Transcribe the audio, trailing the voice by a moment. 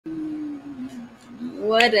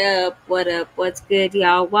What up? What up? What's good,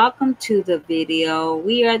 y'all? Welcome to the video.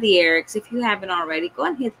 We are the Erics. If you haven't already, go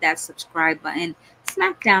and hit that subscribe button.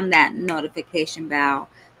 Smack down that notification bell.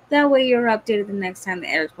 That way you're updated the next time the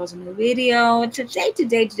Erics posts a new video. Today,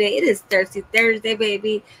 it is Thursday,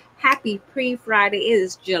 baby. Happy pre-Friday. It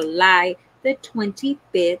is July the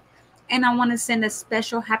 25th. And I want to send a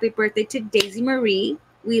special happy birthday to Daisy Marie.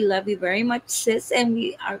 We love you very much, sis. And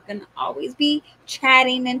we are going to always be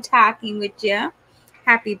chatting and talking with you.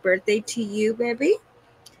 Happy birthday to you, baby.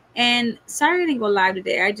 And sorry I didn't go live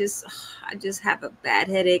today. I just have a bad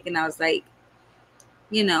headache, and I was like,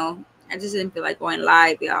 I just didn't feel like going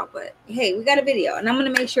live, y'all. But hey, we got a video, and I'm gonna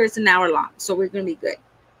make sure it's an hour long, so we're gonna be good.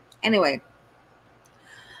 Anyway,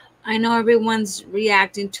 I know everyone's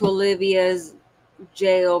reacting to Olivia's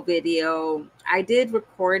jail video. I did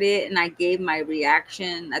record it, and I gave my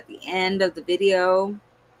reaction at the end of the video.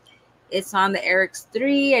 It's on the Erics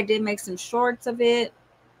 3. I did make some shorts of it.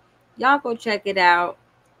 Y'all go check it out.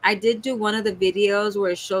 I did do one of the videos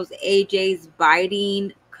where it shows AJ's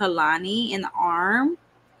biting Kalani in the arm.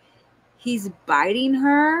 He's biting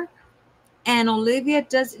her. And Olivia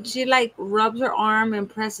she like rubs her arm and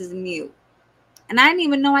presses mute. And I didn't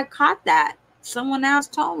even know I caught that. Someone else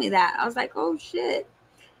told me that. I was like, oh shit.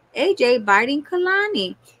 AJ biting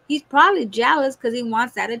Kalani. He's probably jealous because he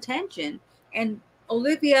wants that attention. And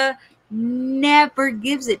Olivia never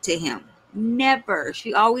gives it to him. Never.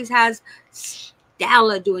 She always has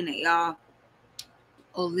Stella doing it, y'all.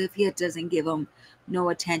 Olivia doesn't give him no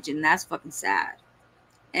attention. That's fucking sad.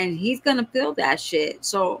 And he's gonna feel that shit.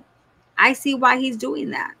 So I see why he's doing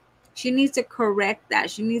that. She needs to correct that.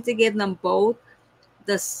 She needs to give them both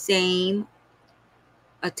the same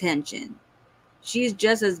attention. She's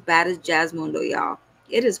just as bad as Jasmundo, y'all.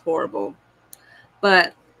 It is horrible.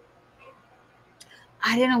 But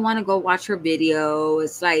I didn't want to go watch her video.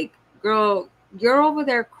 It's like, girl, you're over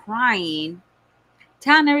there crying,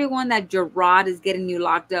 telling everyone that Gerard is getting you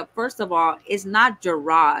locked up. First of all, it's not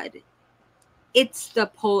Gerard. It's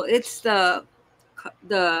not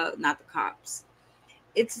the cops.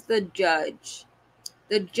 It's the judge.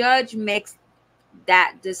 The judge makes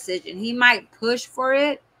that decision. He might push for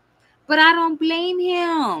it, but I don't blame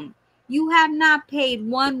him. You have not paid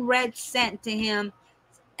 1 red cent to him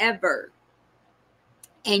ever.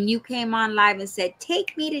 And you came on live and said,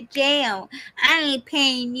 take me to jail. I ain't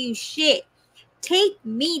paying you shit. Take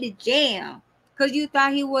me to jail. Because you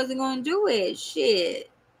thought he wasn't going to do it.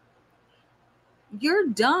 Shit. You're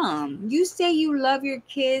dumb. You say you love your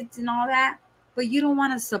kids and all that, but you don't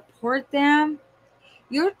want to support them.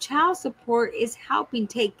 Your child support is helping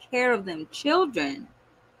take care of them children.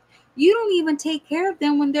 You don't even take care of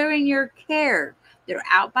them when they're in your care. They're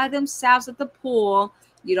out by themselves at the pool.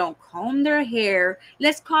 You don't comb their hair.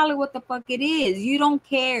 Let's call it what the fuck it is. You don't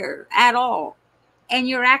care at all. And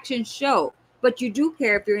your actions show. But you do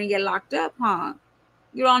care if you're going to get locked up, huh?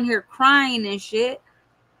 You're on here crying and shit.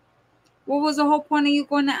 What was the whole point of you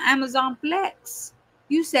going to Amazon Flex?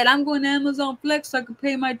 You said, I'm going to Amazon Flex so I can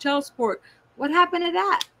pay my child support. What happened to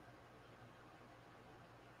that?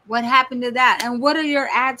 What happened to that? And what are your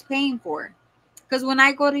ads paying for? Because when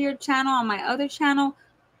I go to your channel on my other channel,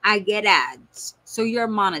 I get ads. So you're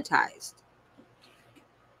monetized.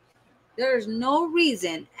 There's no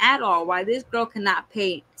reason at all why this girl cannot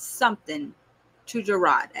pay something to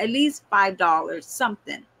Gerard. At least $5,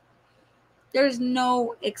 something. There's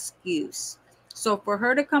no excuse. So for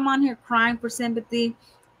her to come on here crying for sympathy,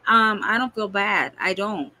 I don't feel bad. I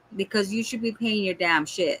don't. Because you should be paying your damn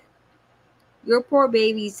shit. Your poor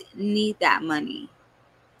babies need that money.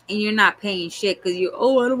 And you're not paying shit because I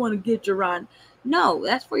don't want to get Gerard. No,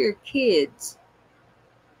 that's for your kids.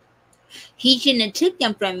 He shouldn't have took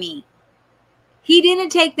them from me. He didn't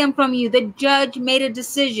take them from you. The judge made a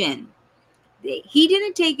decision. He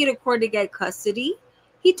didn't take you to court to get custody.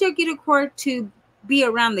 He took you to court to be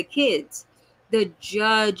around the kids. The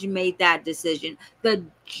judge made that decision. The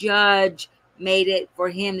judge made it for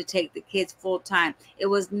him to take the kids full time. It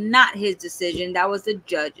was not his decision. That was the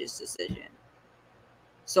judge's decision.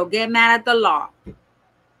 So get mad at the law.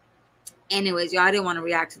 Anyways, y'all, I didn't want to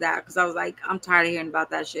react to that because I was like, I'm tired of hearing about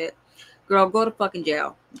that shit. Girl, go to fucking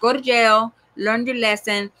jail. Go to jail. Learn your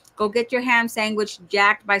lesson. Go get your ham sandwich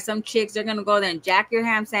jacked by some chicks. They're going to go there and jack your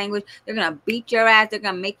ham sandwich. They're going to beat your ass. They're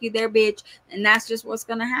going to make you their bitch. And that's just what's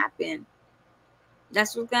going to happen.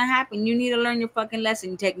 That's what's going to happen. You need to learn your fucking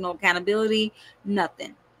lesson. You take no accountability.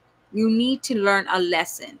 Nothing. You need to learn a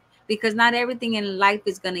lesson. Because not everything in life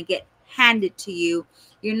is going to get handed to you.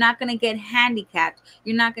 You're not going to get handicapped.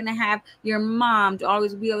 You're not going to have your mom to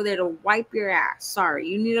always be over there to wipe your ass. Sorry.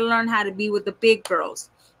 You need to learn how to be with the big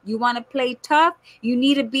girls. You want to play tough? You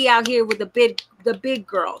need to be out here with the big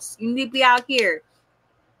girls. You need to be out here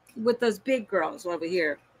with those big girls over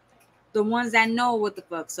here. The ones that know what the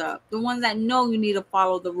fuck's up. The ones that know you need to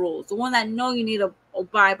follow the rules. The ones that know you need to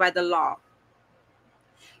abide by the law.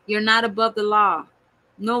 You're not above the law.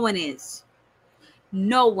 No one is.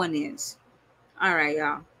 No one is. All right,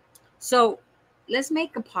 y'all. So let's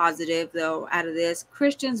make a positive, though, out of this.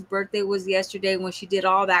 Christian's birthday was yesterday when she did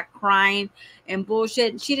all that crying and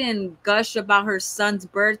bullshit. She didn't gush about her son's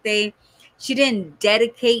birthday. She didn't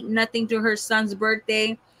dedicate nothing to her son's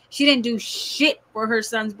birthday. She didn't do shit for her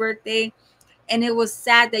son's birthday. And it was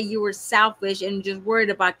sad that you were selfish and just worried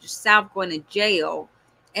about yourself going to jail.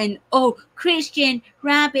 And, oh, Christian,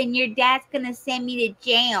 Robin, your dad's going to send me to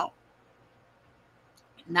jail.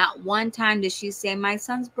 Not one time did she say, my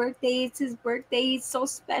son's birthday, it's his birthday, he's so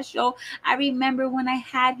special. I remember when I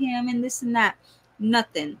had him and this and that.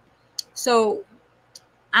 Nothing. So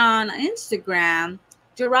on Instagram,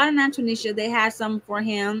 Gerard and Antonisha, they had some for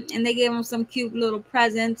him and they gave him some cute little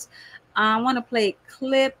presents. I want to play a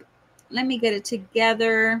clip. Let me get it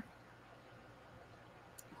together.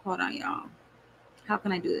 Hold on, y'all. How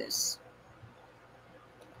can I do this?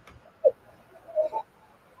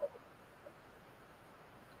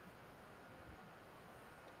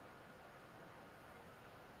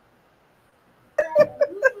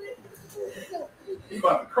 You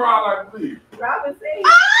about to cry like me. Robin said.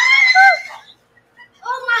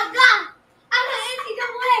 Oh my God! I'm gonna empty the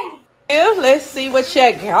way. Let's see what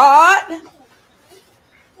you got.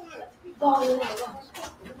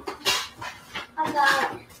 I got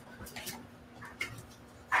it.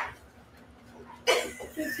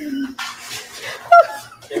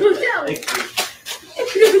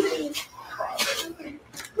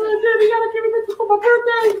 Daddy, you gotta give me this for my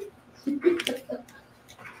birthday.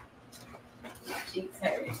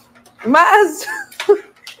 Mine's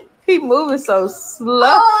he moving so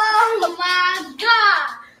slow. Oh my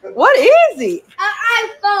God! What is he? An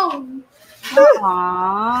iPhone.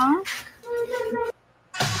 Aww.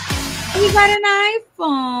 He got an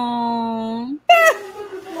iPhone.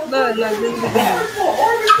 Look, this is again.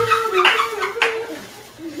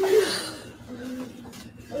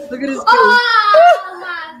 Look at his Oh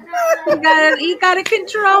my God! he got a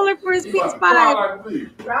controller for his PS5.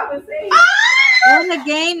 Robin said. And the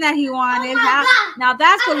game that he wanted. Now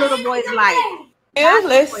that's what little boys like.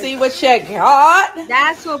 Let's see what you got.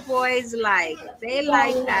 That's what boys like. They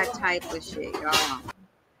like that type of shit, y'all.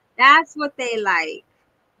 That's what they like.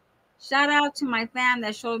 Shout out to my fam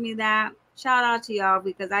that showed me that. Shout out to y'all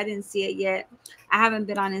because I didn't see it yet. I haven't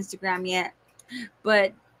been on Instagram yet.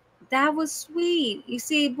 But that was sweet. You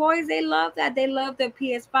see, boys, they love that. They love their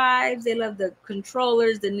PS5s. They love the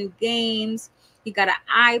controllers, the new games. He got an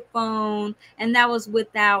iPhone. And that was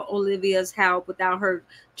without Olivia's help, without her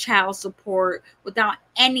child support, without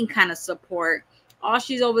any kind of support. All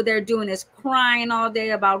she's over there doing is crying all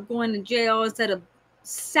day about going to jail instead of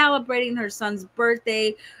celebrating her son's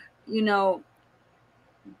birthday, you know,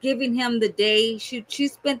 giving him the day. She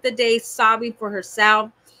spent the day sobbing for herself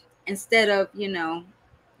instead of, you know,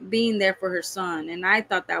 being there for her son. And I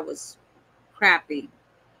thought that was crappy.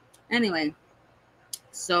 Anyway,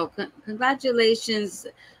 so congratulations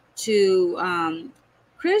to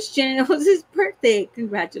Christian. It was his birthday.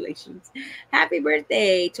 Congratulations. Happy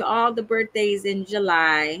birthday to all the birthdays in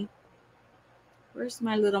July. Where's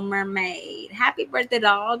my little mermaid? Happy birthday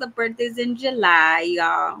to all the birthdays in July,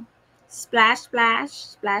 y'all. Splash, splash,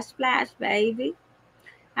 splash, splash, baby.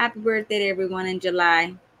 Happy birthday to everyone in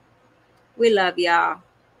July. We love y'all.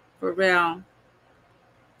 For real.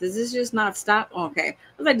 Does this just not stop? Okay. I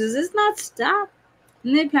was like, does this not stop?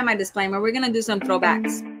 Let me play my disclaimer. We're going to do some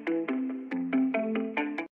throwbacks.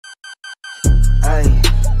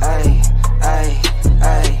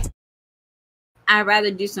 I'd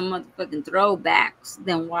rather do some motherfucking throwbacks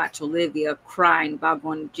than watch Olivia crying about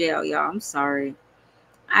going to jail, y'all. I'm sorry.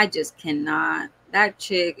 I just cannot. That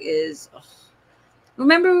chick is... Ugh.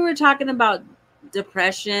 Remember we were talking about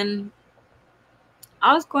depression?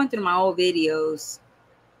 I was going through my old videos.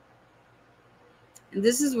 And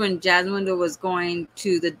this is when Jasmundo was going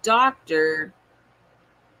to the doctor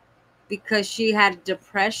because she had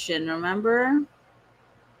depression, remember?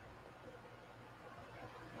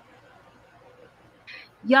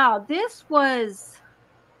 Y'all, this was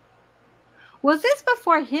this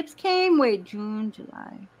before Hips came? Wait, June,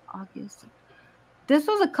 July, August. This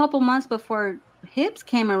was a couple months before Hips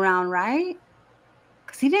came around, right?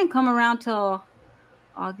 Because he didn't come around till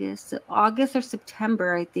August or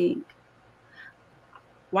September, I think.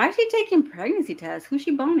 Why is she taking pregnancy tests? Who's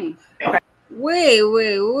she boning? Wait.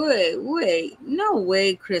 No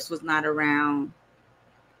way Chris was not around.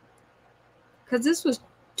 Because this was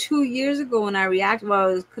 2 years ago when I reacted.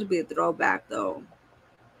 Well, it could be a throwback though.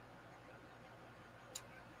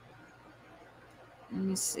 Let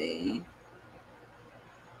me see.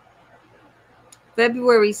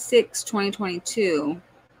 February 6, 2022.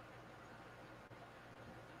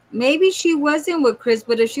 Maybe she wasn't with Chris,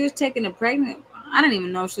 but if she was taking a pregnant, I didn't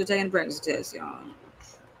even know she was taking a pregnancy test, y'all.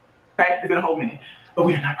 Okay, it's been a whole minute, but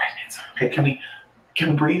we are not pregnant. Okay, can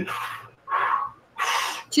we breathe?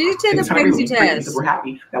 She just take a pregnancy test because we're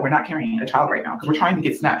happy that we're not carrying a child right now because we're trying to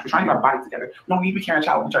get snatched. We're trying to get our bodies together. We don't need to be carrying a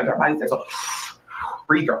child. We're trying to get our bodies together. So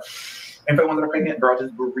breathe, girl. And for the ones that are pregnant, girl,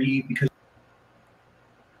 just breathe because.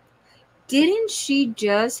 Didn't she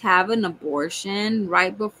just have an abortion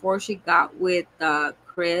right before she got with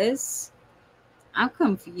Chris? I'm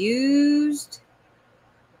confused.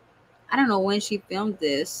 I don't know when she filmed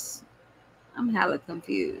this. I'm hella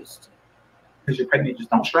confused. Because you're pregnant,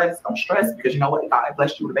 just don't stress, because you know what? God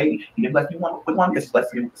blessed you with a baby. He didn't bless me with one because he's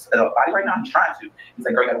blessed you with a body right now. He's trying to. He's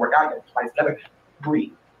like, girl, you gotta work out, you gotta put bodies together.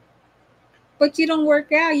 Breathe. But you don't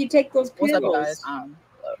work out, you take those pills. What's up, you guys?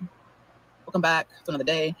 Welcome back to another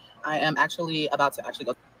day. I am actually about to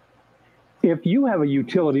go. If you have a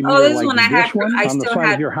utility meter this like one this one on the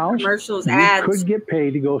side of your house, commercials, you ads. could get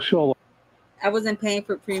paid to go solo. I wasn't paying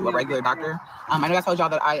for To premium. a regular doctor. I know I told y'all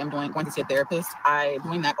that I am going to see a therapist. I'm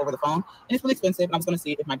doing that over the phone, and it's really expensive. I'm just going to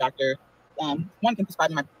see if my doctor, one can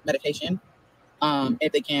prescribe me my medication.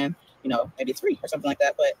 If they can, maybe it's free or something like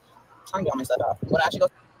that. But I can get all my stuff out. But I actually go.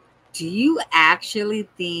 Do you actually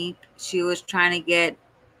think she was trying to get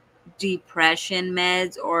depression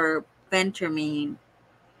meds or phentermine?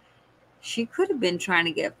 She could have been trying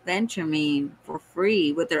to get phentermine for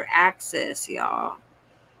free with her access, y'all.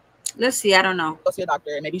 Let's see. I don't know. Go see a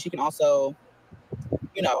doctor, and maybe she can also,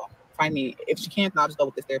 find me. If she can't, I'll just go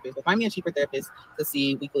with this therapist. But find me a cheaper therapist to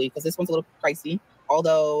see weekly because this one's a little pricey.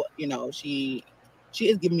 Although, she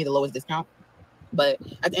is giving me the lowest discount. But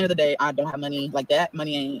at the end of the day, I don't have money like that.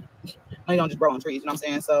 Money don't just grow on trees. You know what I'm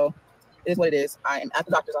saying? So it is what it is. I am at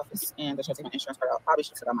the doctor's office, and they're trying to take my insurance card out. Probably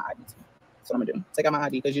should take out my ID too. That's what I'm gonna do. Take out my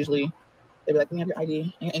ID because usually they'll be like, "Can you have your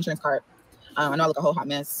ID and your insurance card?" I know I look a whole hot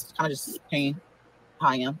mess. Kind of just paying how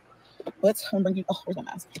I am. But I'm gonna bring you. Oh, where's my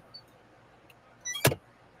mask?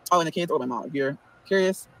 Oh, and the kids or my mom. If you're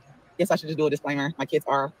curious, yes, I should just do a disclaimer. My kids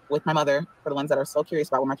are with my mother. For the ones that are so curious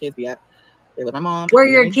about where my kids be at, they're with my mom. Where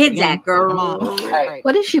your kids at, girl? Right.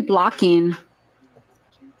 What is she blocking? They're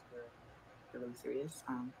really serious.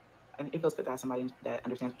 And it feels good to have somebody that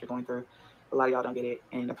understands what you're going through. A lot of y'all don't get it.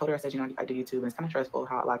 And I told her, I said, I do YouTube, and it's kind of stressful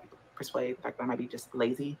how a lot of people persuade the fact that I might be just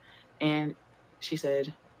lazy. And she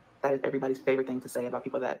said that is everybody's favorite thing to say about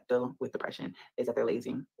people that deal with depression is that they're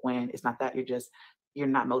lazy. When it's not that, you're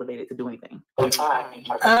not motivated to do anything. Oh,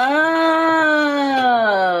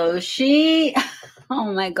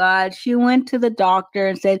 oh my God. She went to the doctor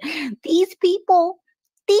and said, these people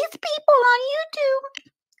on YouTube,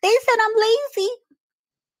 they said I'm lazy.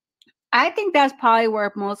 I think that's probably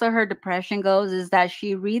where most of her depression goes, is that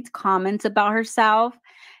she reads comments about herself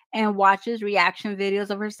and watches reaction videos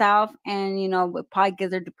of herself, and it probably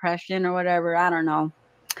gives her depression or whatever. I don't know.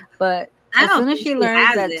 But as soon as she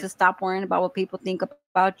learns that to stop worrying about what people think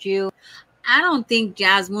about you. I don't think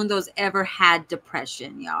Jasmundo's ever had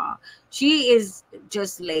depression, y'all. She is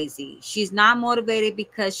just lazy. She's not motivated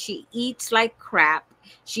because she eats like crap.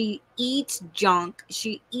 She eats junk.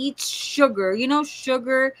 She eats sugar.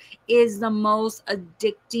 Sugar is the most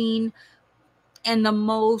addicting and the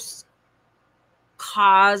most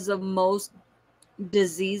cause of most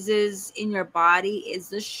diseases in your body is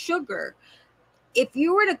the sugar. If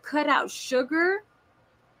you were to cut out sugar,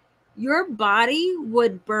 your body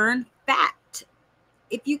would burn fat.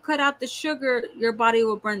 If you cut out the sugar, your body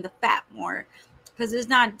will burn the fat more because it's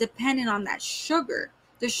not dependent on that sugar.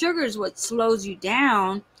 The sugar is what slows you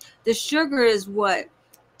down. The sugar is what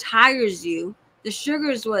tires you. The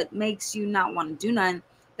sugar is what makes you not want to do nothing.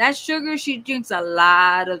 That sugar, she drinks a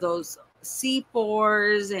lot of those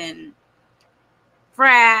C4s and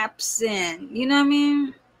fraps, and you know what I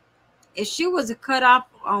mean? If she was to cut off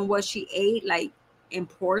on what she ate, like in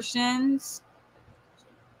portions,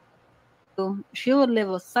 she would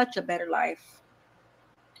live such a better life.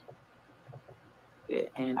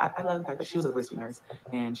 And I love the fact that she was a listening nurse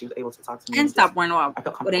and she was able to talk to me and stop worrying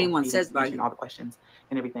about what anyone says about you, all the questions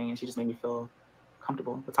and everything. And she just made me feel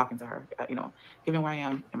comfortable with talking to her, given where I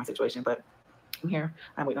am in my situation. But I'm here.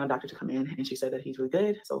 I'm waiting on a doctor to come in, and she said that he's really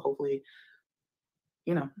good. So hopefully,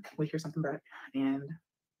 we hear something back. And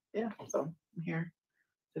yeah, so I'm here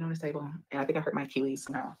sitting on this table, and I think I hurt my Achilles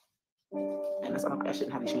now. And that's why I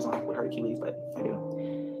shouldn't have these shoes on with her Achilles, but I do.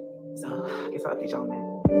 So I guess I'll update y'all on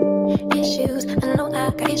that. Issues, I know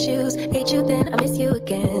I got issues. Hate you, then I miss you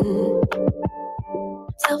again.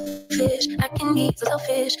 Selfish, I can be so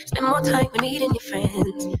selfish. Spend more time with me than your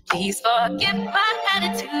friends. Please forgive my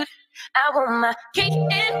attitude. I want my cake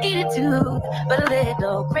and eat it too. But a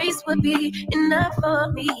little grace would be enough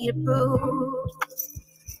for me to prove. All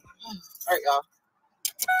right, y'all.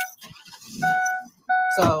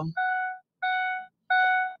 So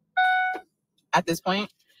at this point,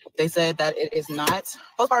 they said that it is not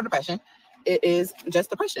postpartum depression. It is just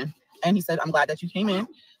depression. And he said, I'm glad that you came in.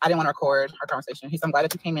 I didn't want to record our conversation. He said, I'm glad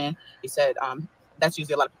that you came in. He said, that's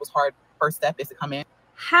usually a lot of people's hard first step is to come in.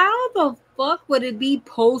 How the fuck would it be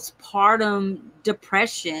postpartum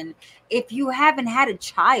depression if you haven't had a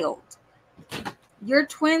child? Your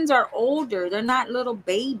twins are older. They're not little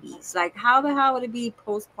babies. Like, how the hell would it be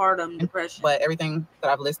postpartum depression? But everything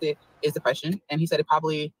that I've listed is depression. And he said it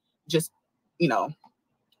probably just, you know,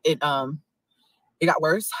 it got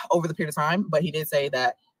worse over the period of time. But he did say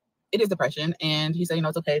that it is depression, and he said, you know,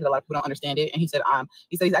 it's okay that a lot of people don't understand it. And he said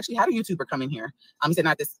he's actually had a YouTuber come in here. He said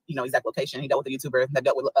not this, you know, exact location. He dealt with a YouTuber that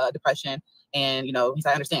dealt with depression, and you know, he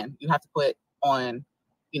said, I understand. You have to put on,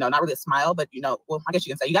 you know, not really a smile, but you know, well, I guess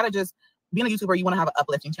you can say you got to just being a YouTuber. You want to have an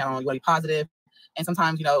uplifting channel. You want to be positive, and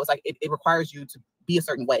sometimes, you know, it's like it requires you to be a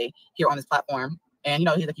certain way here on this platform. And you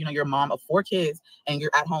know, he's like, you know, you're a mom of 4 kids, and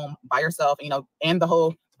you're at home by yourself, and, you know, and the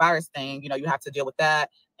whole virus thing. You know, you have to deal with that.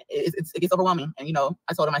 It gets overwhelming. And, you know,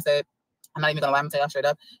 I told him, I said, I'm not even gonna lie, I'm gonna tell y'all straight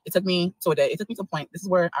up. It took me to a day. It took me to a point. This is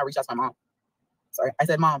where I reached out to my mom. Sorry. I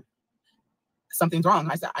said, Mom, something's wrong.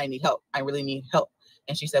 I said, I need help. I really need help.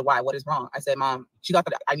 And she said, why? What is wrong? I said, Mom, she thought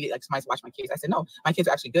that I needed like somebody to watch my kids. I said, no, my kids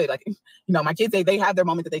are actually good. Like, you know, my kids, they have their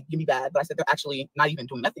moment that they give me bad, but I said, they're actually not even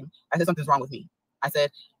doing nothing. I said, something's wrong with me. I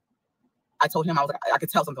told him, I could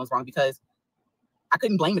tell something was wrong because I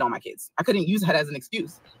couldn't blame it on my kids. I couldn't use that as an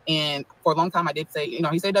excuse. And for a long time, I did say, you know,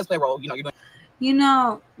 he said it does play a role. You know, you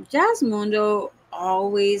know, Jasmundo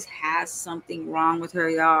always has something wrong with her,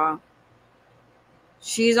 y'all.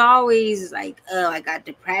 She's always like, oh, I got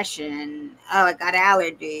depression. Oh, I got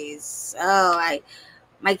allergies. Oh,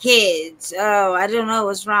 my kids. Oh, I don't know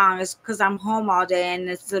what's wrong. It's because I'm home all day, and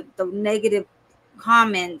it's the negative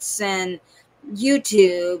comments and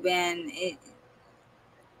YouTube, and it.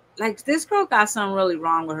 Like, this girl got something really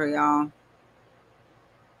wrong with her, y'all.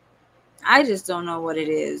 I just don't know what it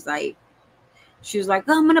is. Like, she was like,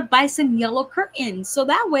 oh, I'm going to buy some yellow curtains so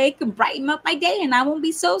that way it can brighten up my day and I won't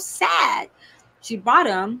be so sad. She bought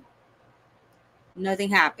them. Nothing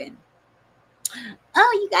happened.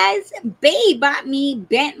 Oh, you guys, Babe bought me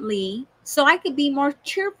Bentley so I could be more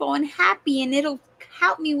cheerful and happy, and it'll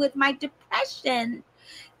help me with my depression.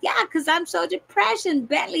 Yeah, because I'm so depressed, and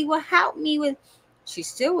Bentley will help me with... She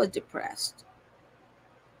still was depressed.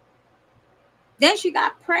 Then she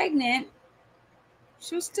got pregnant.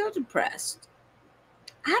 She was still depressed.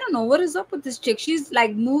 I don't know what is up with this chick. She's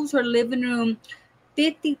like moves her living room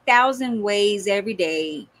 50,000 ways every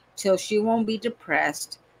day till she won't be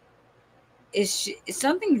depressed. Is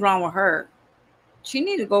something wrong with her? She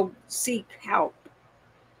need to go seek help.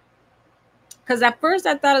 Because at first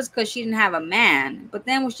I thought it's because she didn't have a man. But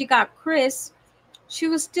then when she got Chris, she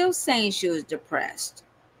was still saying she was depressed.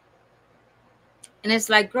 And it's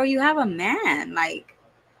like, girl, you have a man. Like,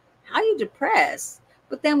 how are you depressed?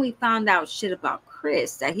 But then we found out shit about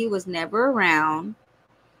Chris, that he was never around.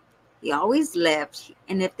 He always left.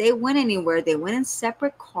 And if they went anywhere, they went in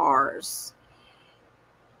separate cars.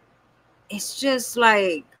 It's just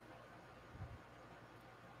like,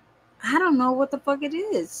 I don't know what the fuck it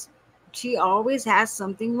is. She always has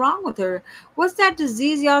something wrong with her. What's that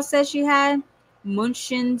disease y'all said she had?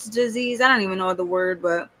 Munchen's disease. I don't even know the word,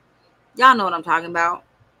 but y'all know what I'm talking about.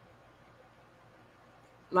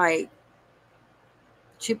 Like,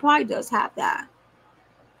 she probably does have that.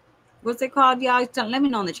 What's it called, y'all? Let me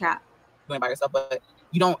know in the chat. Doing by yourself, but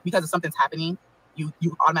you don't, because if something's happening, you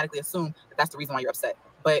automatically assume that that's the reason why you're upset.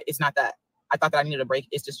 But it's not that. I thought that I needed a break.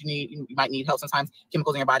 It's just you might need help. Sometimes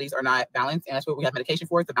chemicals in your bodies are not balanced, and that's what we have medication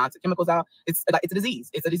for, to balance the chemicals out. It's a disease.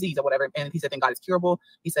 It's a disease or whatever. And he said, thank God it's curable.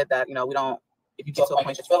 He said that, you know, we don't, if you get to a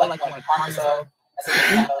point that you feel like you want to harm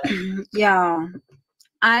yourself. Yeah.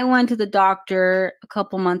 I went to the doctor a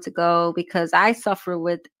couple months ago because I suffer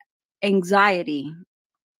with anxiety,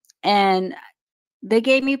 and they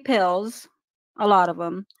gave me pills, a lot of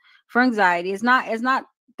them, for anxiety.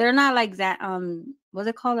 They're not like what's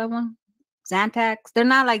it called, that one? Zantac. They're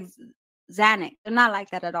not like Xanax. They're not like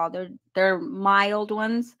that at all. They're mild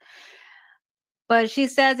ones. But she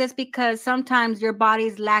says it's because sometimes your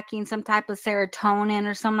body's lacking some type of serotonin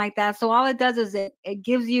or something like that. So all it does is it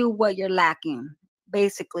gives you what you're lacking.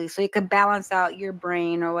 basically, so it could balance out your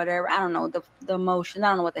brain or whatever. I don't know the emotion. I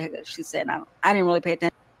don't know what the heck she said. I didn't really pay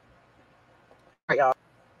attention. All right, y'all.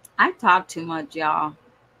 I talk too much, y'all.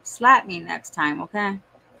 Slap me next time, okay?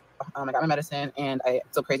 I got my medicine, and it's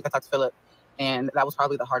so crazy. I talked to Philip, and that was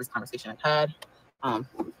probably the hardest conversation I've had.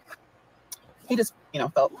 He just,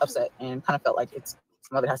 felt upset and kind of felt like it's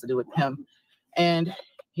some other has to do with him. And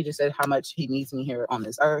he just said how much he needs me here on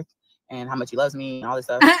this earth and how much he loves me and all this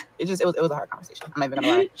stuff. It was a hard conversation. I'm not even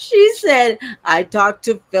gonna lie. She said, I talked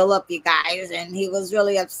to Philip, you guys, and he was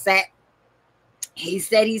really upset. He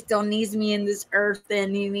said he still needs me in this earth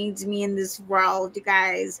and he needs me in this world, you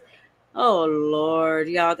guys. Oh Lord,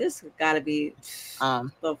 y'all, this gotta be the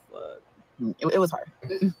fuck. It was hard.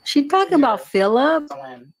 She talking about Philip.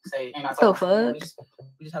 So fuck.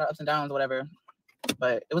 We just had our ups and downs, or whatever.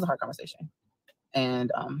 But it was a hard conversation,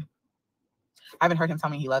 and I haven't heard him tell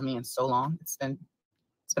me he loved me in so long. It's been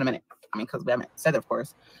a minute. I mean, because we haven't said it, of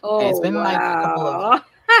course. Oh, and it's been like a couple of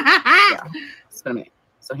yeah. It's been a minute.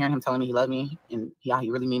 So hearing him telling me he loved me and he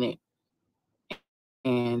really mean it,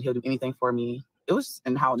 and he'll do anything for me. It was,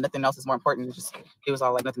 and how nothing else is more important. It was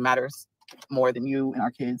all like nothing matters more than you and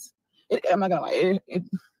our kids. I'm not gonna lie, it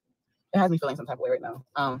has me feeling some type of way right now.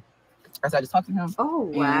 I just talked to him. Oh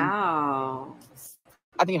wow!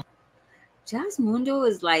 I think Jasmundo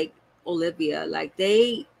is like Olivia. Like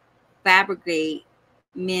they fabricate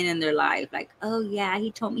men in their life. Like, oh yeah,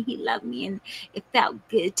 he told me he loved me, and it felt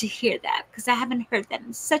good to hear that because I haven't heard that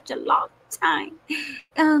in such a long time.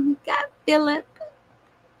 God, Philip.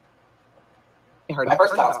 It hurt. My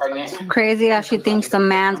first thought was pregnant. Crazy how she thinks the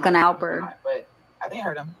man's gonna help her. But I think it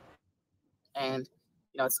hurt him. And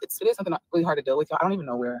it is something really hard to deal with. I don't even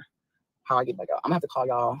know how I get back out. I'm gonna have to call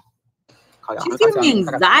y'all. She's giving me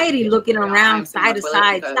anxiety looking around side to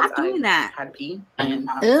side. Stop doing that. I had to pee. And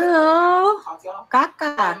ew. Caca.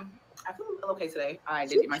 I feel a little okay today. I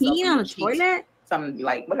did get myself peeing on the toilet. Something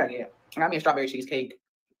like, what did I get? I got me a strawberry cheesecake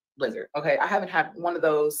blizzard. Okay, I haven't had one of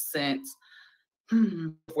those since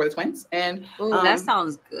before the twins. And that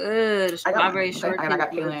sounds good. Strawberry shortcake. I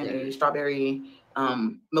got Kaylin a strawberry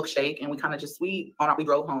milkshake, and we kind of we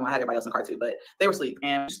drove home. I had everybody else in the car too, but they were asleep,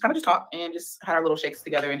 and just kind of talked and just had our little shakes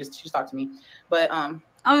together, and she just talked to me. But I was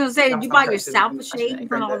gonna say, did you buy yourself a shake in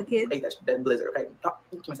front of all the kids? That blizzard, okay?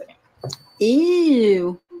 Give me a second.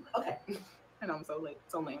 Ew. Okay. I know I'm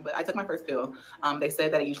so lame, but I took my first pill. They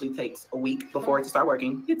said that it usually takes a week before it to start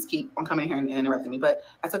working. Kids keep on coming here and interrupting me, but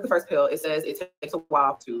I took the first pill. It says it takes a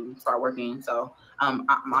while to start working. So I'm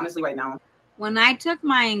honestly right now. When I took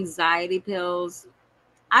my anxiety pills,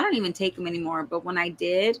 I don't even take them anymore. But when I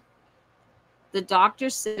did, the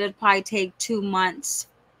doctor said it'd probably take 2 months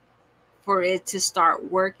for it to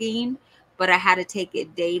start working, but I had to take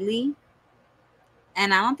it daily.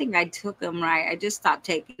 And I don't think I took them right. I just stopped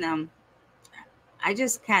taking them. I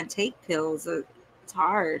just can't take pills. It's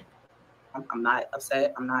hard. I'm not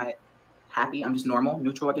upset. I'm not happy. I'm just normal,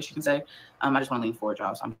 neutral, I guess you can say. I just want to lean forward,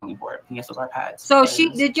 y'all. So I'm leaning forward. And yes, those are pads. So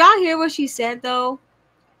did y'all hear what she said though?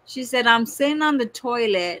 She said, I'm sitting on the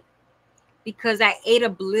toilet because I ate a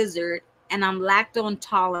blizzard and I'm lactose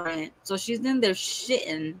intolerant. So she's in there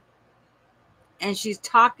shitting and she's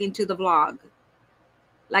talking to the vlog.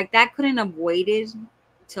 Like that couldn't have waited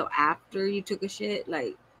till after you took a shit.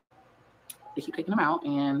 Like they keep taking them out,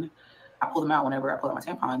 and I pull them out whenever I pull out my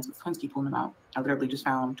tampons. The twins keep pulling them out. I literally just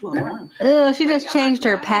found 2 of them. Ew, she just changed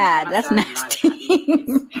her pad. That's nasty.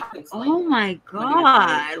 Oh my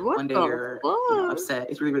God. What the fuck? Upset.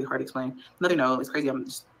 It's really, really hard to explain. Another note, it's crazy. I'm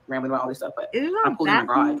just rambling about all this stuff, but I'm pulling my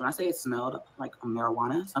garage. When I say it smelled like a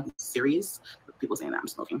marijuana, something serious, people saying that I'm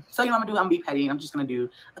smoking. So, you know what I'm gonna do? I'm gonna be petty. I'm just gonna do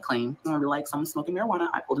a claim. I'm gonna be like, someone's smoking marijuana.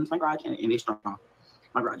 I pulled into my garage and it's strong.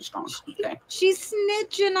 My garage is strong. Okay. She's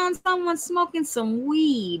snitching on someone smoking some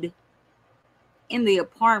weed in the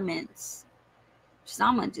apartments. So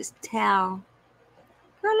I'm gonna just tell,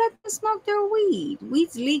 girl, let them smoke their weed.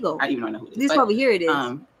 Weed's legal. I even know who it is. This over here it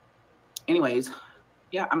is. Anyways,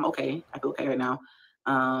 yeah, I'm okay. I feel okay right now.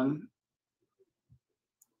 I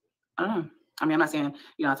don't know. I mean, I'm not saying,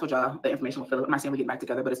 I told y'all the information with Philip. I'm not saying we get back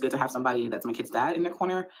together, but it's good to have somebody that's my kid's dad in their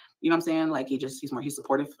corner. You know what I'm saying? Like he's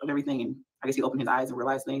supportive of everything. And I guess he opened his eyes and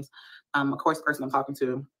realized things. Of course, the person I'm talking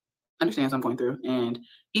to understands what I'm going through, and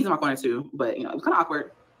he's in my corner too. But, it was kind of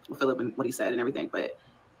awkward with Philip and what he said and everything. But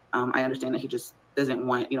I understand that he just doesn't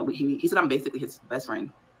want, he said I'm basically his best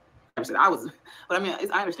friend. I said I was, but I mean,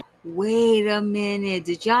 I understand. Wait a minute.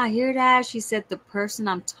 Did y'all hear that? She said the person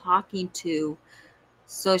I'm talking to.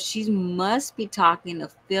 So she must be talking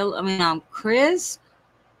to Chris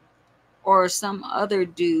or some other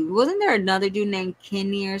dude. Wasn't there another dude named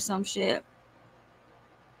Kenny or some shit?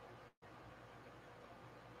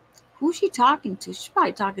 Who's she talking to? She's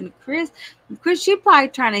probably talking to Chris. She probably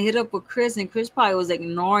trying to hit up with Chris, and Chris probably was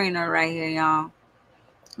ignoring her right here, y'all.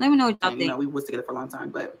 Let me know what y'all think. You know, we was together for a long time,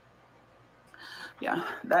 but yeah,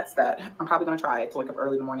 that's that. I'm probably gonna try to wake up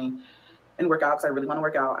early in the morning and work out because I really want to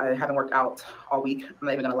work out. I haven't worked out all week. I'm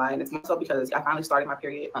not even gonna lie, and it's also because I finally started my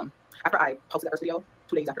period. After I posted that first video,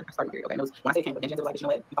 2 days after I started my period. Okay, and it was, when I say it came with vengeance, it was like, you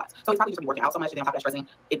know what, you thought. So it's probably just been working out so much, and then on top of that stressing,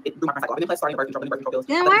 it threw my cycle off. And then plus starting birth control pills.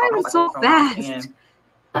 Yeah, why was it so fast?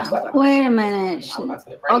 Wait a minute.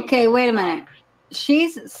 Okay, wait a minute. She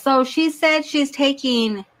said she's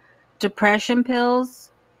taking depression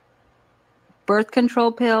pills, birth control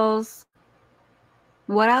pills.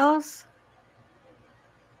 What else?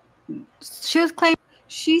 She was claiming.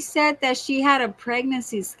 She said that she had a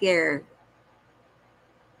pregnancy scare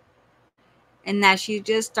and that she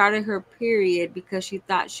just started her period because she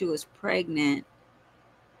thought she was pregnant.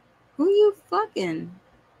 Who you fucking?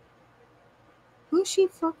 Who's she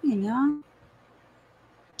fucking, y'all?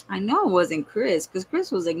 I know it wasn't Chris, because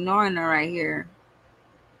Chris was ignoring her right here.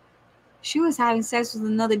 She was having sex with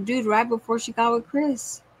another dude right before she got with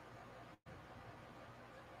Chris.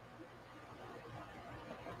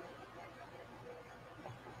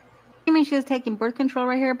 You mean she was taking birth control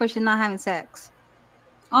right here, but she's not having sex?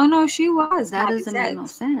 Oh no, she was. That doesn't make no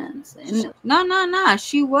sense. No.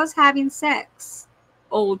 She was having sex.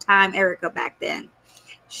 Old time Erica back then.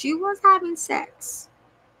 She was having sex.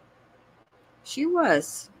 She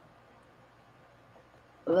was.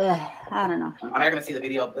 Ugh, I don't know. I'm not gonna see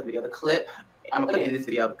the clip. I'm gonna put it in this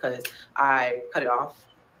video because I cut it off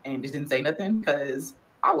and just didn't say nothing because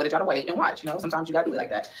I would have tried to wait and watch. You know, sometimes you gotta do it like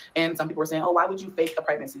that. And some people were saying, "Oh, why would you fake a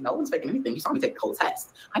pregnancy?" No one's faking anything. You saw me take the whole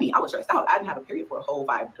test. I mean, I was stressed out. I didn't have a period for a whole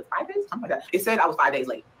 5 days, something like that. It said I was 5 days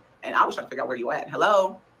late, and I was trying to figure out where you at.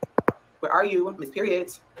 Hello, where are you, Miss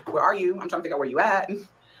Periods? Where are you? I'm trying to figure out where you at.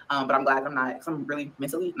 But I'm glad I'm not, because I'm really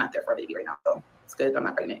mentally not there for a baby right now. So it's good I'm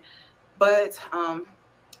not pregnant. But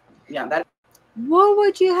yeah, that. What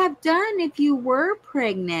would you have done if you were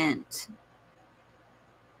pregnant?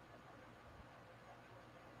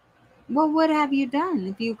 What would have you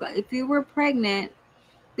done if you were pregnant?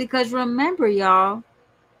 Because remember, y'all,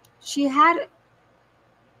 she had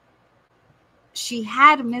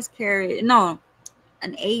a miscarriage. No,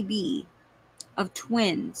 an AB of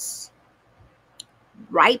twins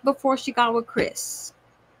right before she got with Chris.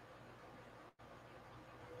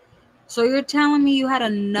 So you're telling me you had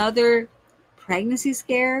another pregnancy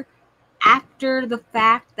scare after the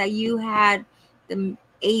fact that you had the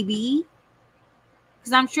AB?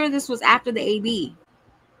 Because I'm sure this was after the AB.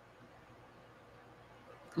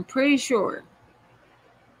 I'm pretty sure.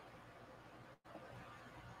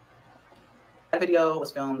 That video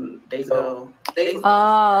was filmed days ago.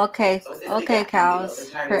 Oh, okay. Okay, cows.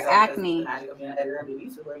 Her acne.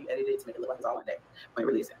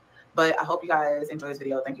 But I hope you guys enjoy this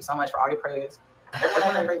video. Thank you so much for all your prayers.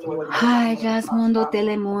 Hi, jasmundo,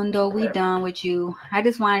 telemundo. We done with you. I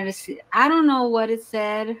just wanted to see. I don't know what it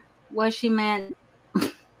said, what she meant.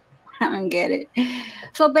 I don't get it.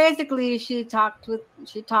 So basically, she talked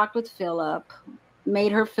with Philip,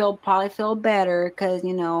 made her probably feel better because,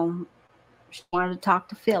 you know, she wanted to talk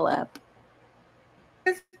to Philip.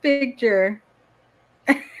 This picture.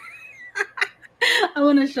 I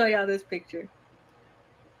want to show y'all this picture.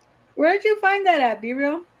 Where did you find that at, Be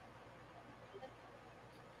Real?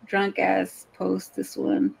 Drunk ass post this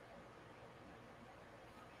one.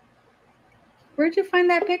 Where'd you find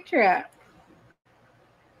that picture at?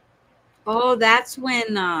 Oh, that's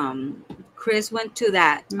when Chris went to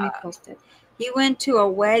that. Let me post it. He went to a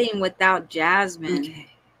wedding without Jasmine. Okay.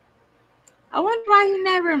 I wonder why he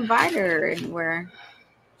never invited her anywhere.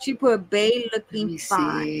 She put Bday looking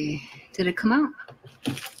fine. See. Did it come out?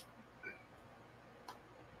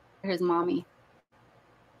 Here's mommy.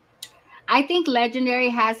 I think Legendary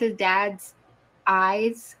has his dad's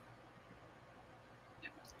eyes.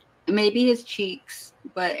 Maybe his cheeks,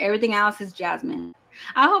 but everything else is Jasmine.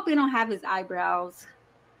 I hope he don't have his eyebrows.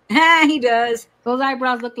 He does. Those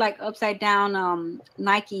eyebrows look like upside down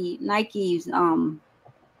Nike's Look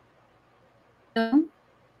at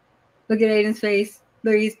Aiden's face.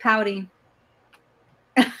 Look, he's pouting.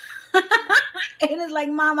 Aiden's like,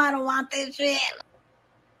 Mom, I don't want this shit.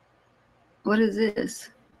 What is this?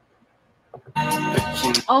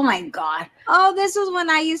 Oh my God. Oh, this was when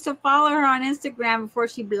I used to follow her on Instagram before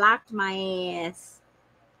she blocked my ass.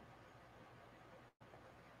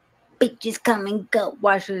 Bitches come and go.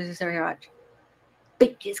 Watch this. Sorry, watch.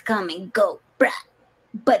 Bitches come and go, bruh.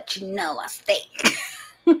 But you know I stay.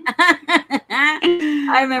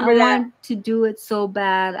 I remember that. I want to do it so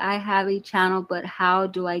bad. I have a channel, but how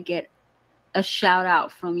do I get a shout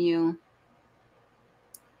out from you?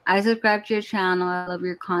 I subscribe to your channel. I love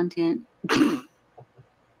your content.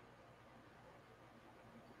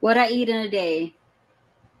 What I eat in a day?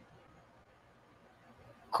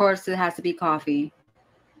 Of course, it has to be coffee.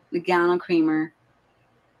 The Gallon Creamer.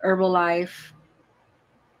 Herbalife.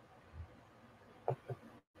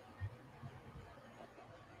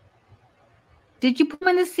 Did you put him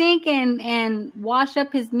in the sink and wash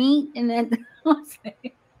up his meat and then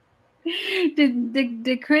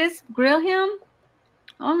did Chris grill him?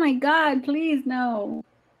 Oh my God, please no.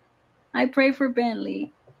 I pray for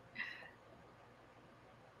Bentley.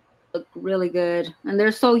 Look really good. And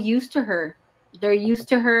they're so used to her. They're used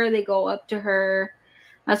to her. They go up to her.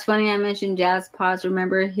 That's funny. I mentioned Jazz Pots.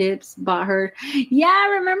 Remember Hips bought her. Yeah, I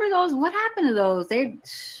remember those. What happened to those? They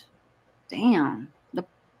damn.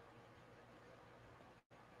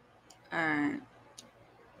 Alright.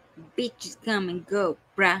 Bitches come and go,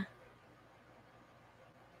 bruh.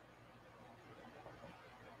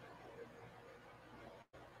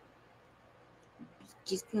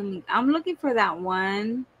 Bitches coming. I'm looking for that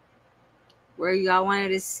one where y'all wanted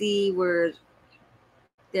to see where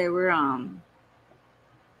they were I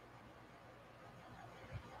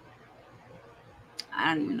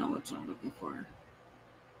don't even know what I'm looking for.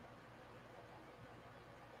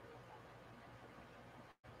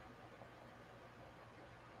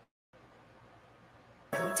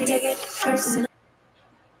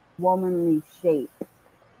 Womanly shape.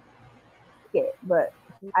 It, but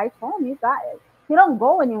I told him, you got it. He don't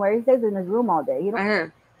go anywhere. He stays in his room all day. He don't. Right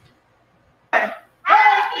here.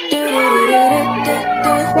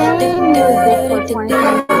 Same music for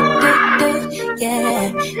 2022.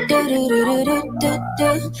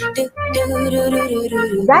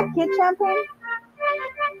 Is that kid champagne?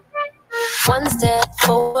 One step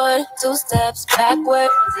forward, two steps backward.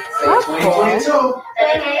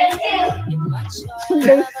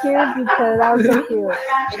 They cheered each other. That was so cute.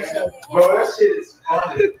 Bro, that shit is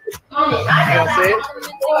funny. You know what I'm saying?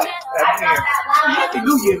 Happy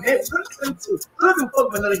New Year, man. 2022. Look at fuck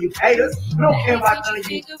with none of you haters. We don't care about none of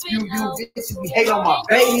you bitches. We hate on my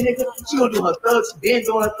baby, nigga. She gonna do her thugs. She been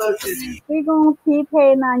doing her thugs since. We gonna keep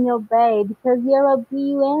hating on your babe because you're a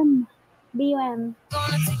BUM. BUM.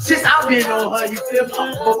 Since I've been on her, you feel me?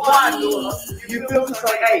 Before I knew her, you feel me? So,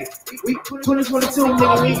 hey, we 2022,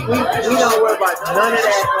 nigga, we don't worry about none of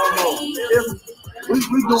that no more. We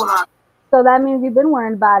doing our. So that means you've been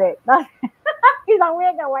worrying about it. He's like, we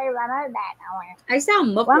ain't gonna worry about none of that. I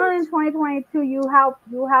sound muffled. Why not in 2022 you have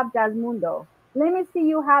Jasmundo? Let me see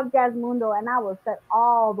you have Jasmundo, and I will set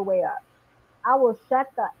all the way up. I will shut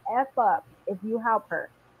the F up if you help her.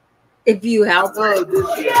 If you help her.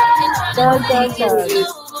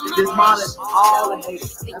 Demolish all the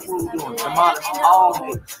haters. That's what we're doing. Demolish all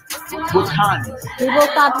haters. With kindness. People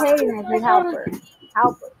stop hating if you help her.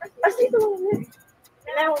 Help her.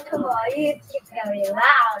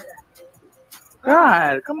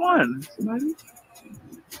 God, come on.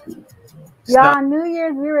 Y'all, New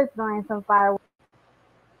Year's we were throwing some fireworks.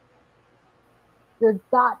 The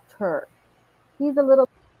doctor. He's a little.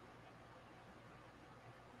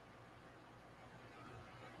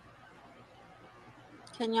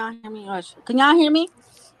 Can y'all hear me? Can y'all hear me?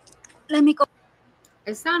 Let me go.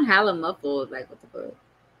 It sound hella muffled. Like, what the fuck?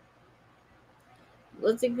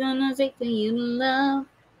 What's it gonna take for you to love?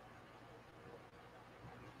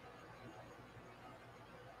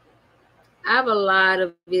 I have a lot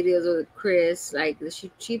of videos with Chris. Like,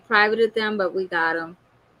 she privated them, but we got them.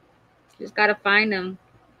 Just gotta find them.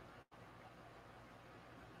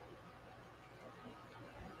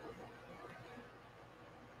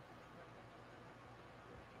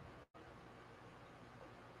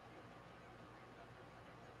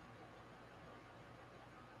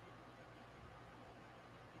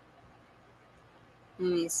 Let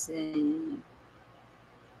me see.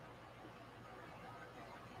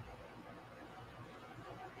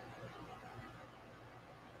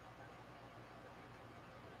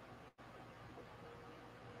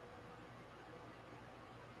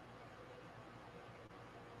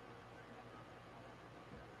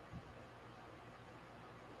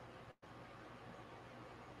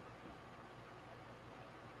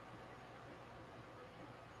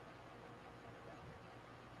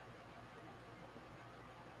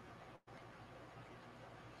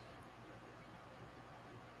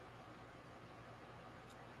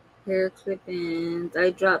 Hair clip-ins.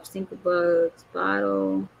 I dropped Stinker Bugs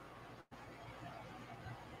bottle.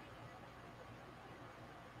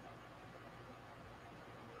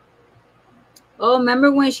 Oh,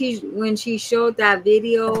 remember when she showed that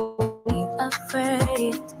video?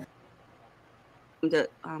 Afraid.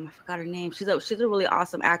 I forgot her name. She's a really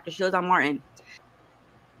awesome actor. She was on Martin.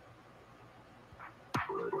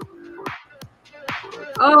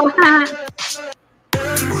 Oh,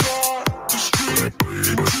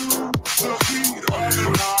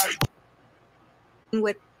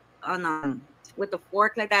 with the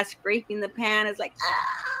fork like that, scraping the pan is like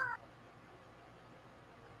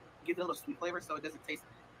Gives it a little sweet flavor, so it doesn't taste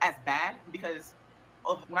as bad. Because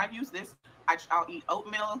when I use this, I'll eat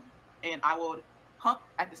oatmeal and I will pump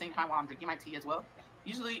at the same time while I'm drinking my tea as well.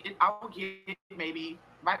 Usually, I will get maybe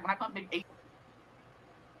right when I pump maybe 8.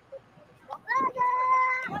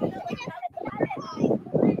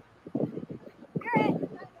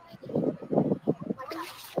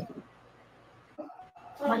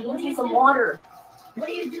 You need some water. What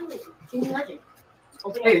are you doing?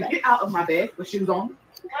 Hey, get out of my bed with shoes on.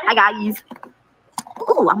 I got you.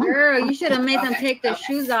 Oh, girl, you should have made them take their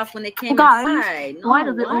shoes off when they came Guys, inside. No why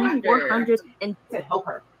does it only wonder. 400 and Help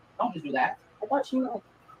her. Don't just do that. I thought you know.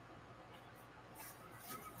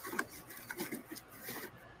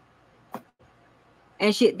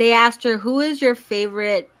 And they asked her, who is your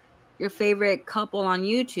favorite couple on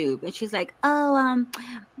YouTube? And she's like, oh,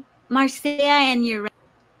 Marcia and your.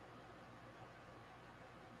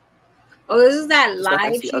 Oh, this is that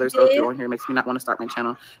live she other stuff on here makes me not want to start my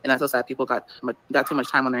channel, and that's so sad. People got too much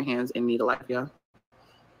time on their hands and need a life. Yeah,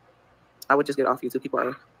 I would just get off YouTube. People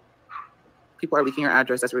are leaking your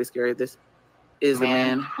address. That's really scary. This is the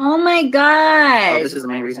man. Oh my god! Oh, this is the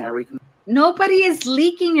main reason I Nobody is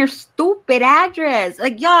leaking your stupid address.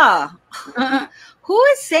 Like, yeah, who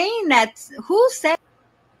is saying that? Who said?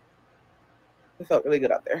 It felt really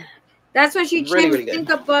good out there. That's when she really changed Think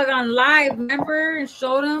a Bug on live, remember, and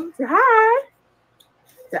showed him. Hi.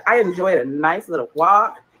 I enjoyed a nice little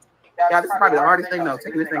walk. Yeah, this is probably the hardest thing though,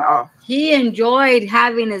 taking this thing off. He enjoyed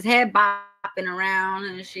having his head bopping around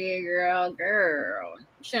and shit, girl. You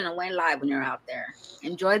shouldn't have went live when you're out there.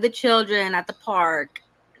 Enjoy the children at the park.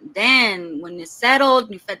 Then when it's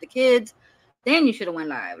settled, you fed the kids, then you should have went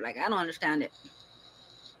live. Like, I don't understand it.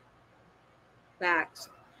 Facts.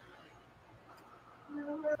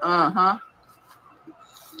 Uh-huh.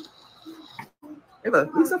 Hey,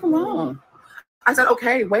 look, leave stuff alone. I said,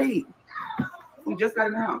 okay, wait. We just got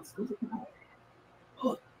announced.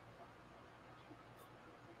 All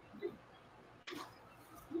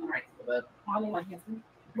right, but what?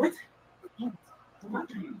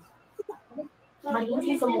 You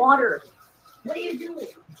need some water. What are you doing?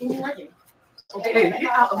 Hey, get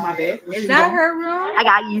out of my bed. Is that her room? I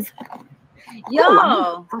got you.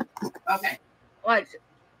 Yo. Okay. What?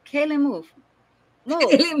 Kaylee, move.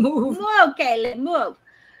 Kaylee, move. Move, Kaylee, move.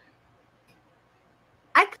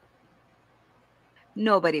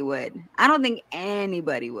 Nobody would. I don't think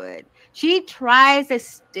anybody would. She tries to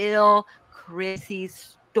steal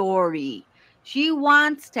Chrissy's story. She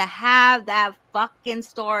wants to have that fucking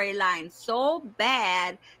storyline so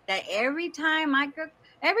bad that every time,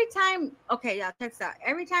 okay, y'all, check this out.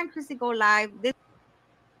 Every time Chrissy go live, this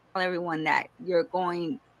tell everyone that you're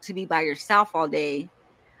going to be by yourself all day.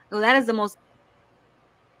 So that is the most.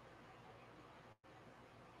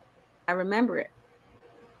 I remember it.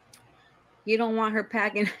 You don't want her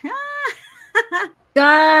packing.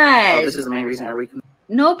 Guys. Oh, this is the main reason I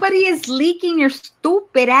nobody is leaking your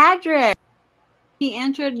stupid address. He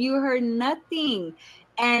entered, you heard nothing.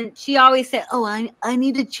 And she always said, oh, I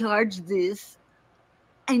need to charge this.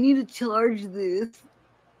 I need to charge this.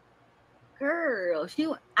 Girl,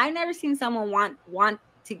 I never seen someone want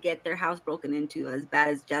to get their house broken into as bad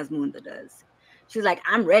as Jasmundo does. She's like,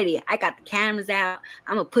 I'm ready. I got the cameras out.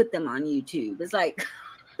 I'm going to put them on YouTube. It's like,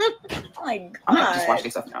 oh my God. I'm going to just watch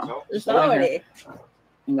this stuff now. Sorry.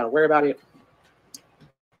 You got to worry about it.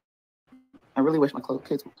 I really wish my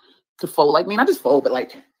kids could fold like me. Not just fold, but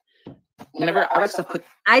like, whenever I like stuff put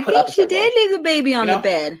I think she did leave the baby on the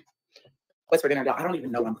bed. What's for dinner, y'all? I don't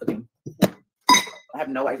even know what I'm cooking. I have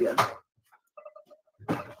no idea.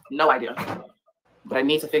 No idea. But I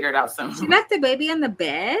need to figure it out soon. She left the baby on the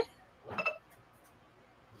bed?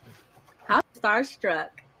 How starstruck.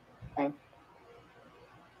 Okay.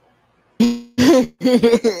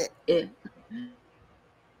 Yeah.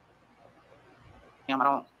 Damn,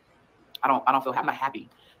 I don't feel I'm not happy.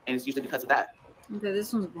 And it's usually because of that. Okay,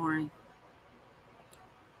 this one's boring.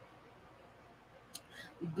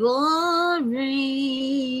 Boring.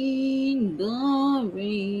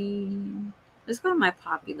 Let's go to my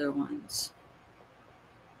popular ones.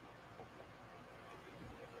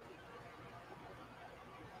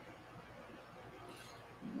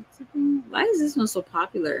 Why is this one so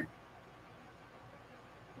popular?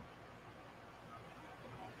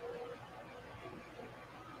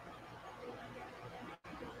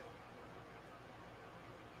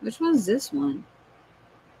 Which one's this one?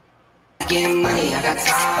 Getting money, I got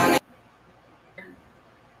time.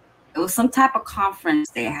 was some type of conference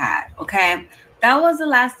they had. Okay. That was the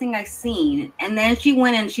last thing I seen. And then she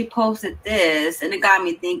went and she posted this, and it got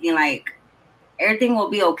me thinking, like, everything will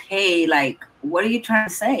be okay. Like, what are you trying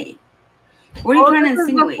to say? What are you trying to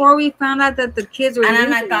insinuate? Before we found out that the kids were and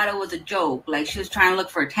then I thought it was a joke. Like, she was trying to look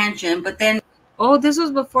for attention. But then, oh, this was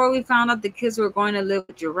before we found out the kids were going to live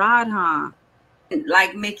with Gerard, huh?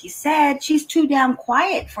 Like Mickey said, she's too damn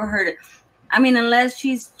quiet for her to, I mean, unless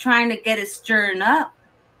she's trying to get it stirring up.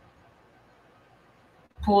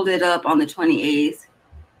 Pulled it up on the 28th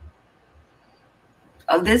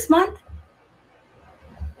of this month.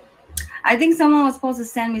 I think someone was supposed to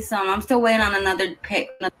send me some. I'm still waiting on another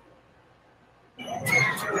pic.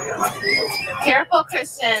 Careful,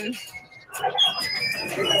 Christian.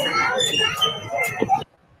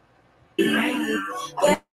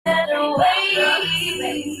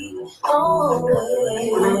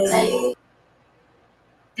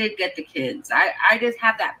 Did get the kids. I just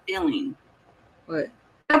have that feeling. What?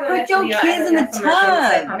 Put your kids in the tub.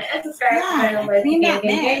 Yeah, clean that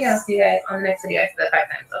mess. I'll see you guys on the next video. I said 5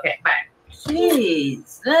 times. Okay, bye.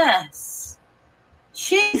 Jesus.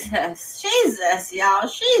 Jesus, y'all.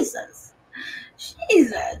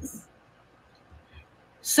 Jesus.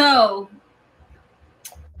 So,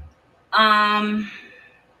 I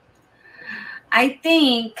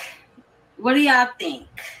think, what do y'all think?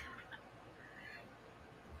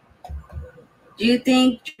 Do you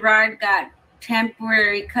think Gerard got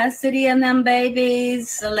temporary custody of them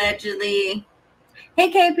babies, allegedly?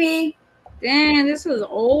 Hey, KP. Damn, this was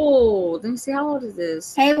old. Let me see, how old is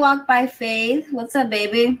this? Hey, Walk by Faith. What's up,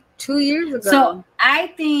 baby? 2 years ago. So I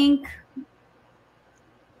think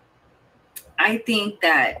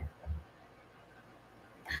that,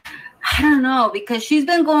 I don't know, because she's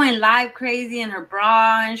been going live crazy in her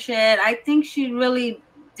bra and shit. I think she really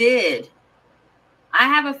did. I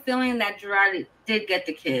have a feeling that Gerard did get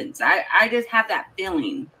the kids. I just have that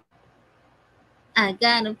feeling. I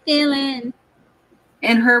got a feeling.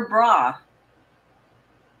 In her bra.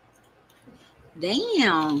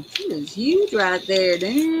 Damn, she was huge right there.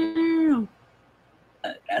 Damn.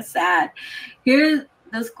 That's sad. Here's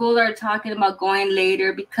the school are talking about going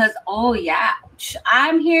later because, oh yeah,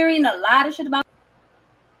 I'm hearing a lot of shit about.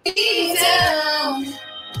 That's a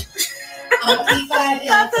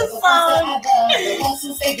song.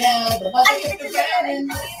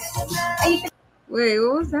 Wait,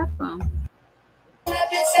 what was that from?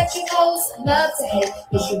 That you most love to hate.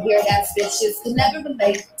 Cause you weird ass bitches can never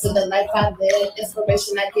relate to the life I live.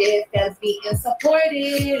 Inspiration I give, fans being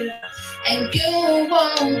supportive. And you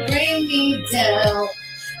won't bring me down.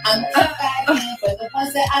 I'm fighting for the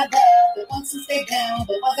ones that I love, the ones who stay down,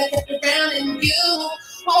 the ones that kept around, and you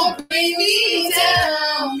won't bring me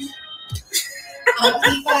down. I'll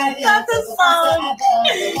keep fighting for the ones that I love,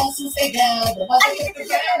 the ones who stay down, the ones that kept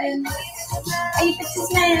around, and are you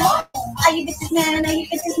bitches man? Are you bitches man? Are you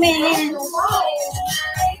bitches man?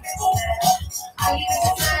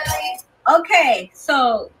 Okay,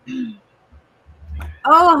 so.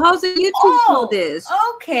 Oh, how's the YouTube for this?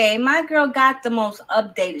 Okay, my girl got the most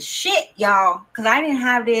updated shit, y'all. Because I didn't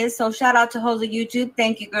have this. So shout out to Jose YouTube.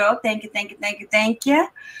 Thank you, girl. Thank you.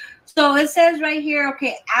 So it says right here,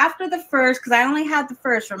 okay, after the first, because I only had the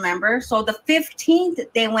first, remember? So the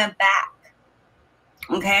 15th, they went back.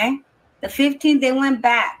 Okay? The 15th, they went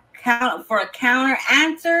back for a counter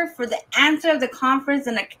answer, for the answer of the conference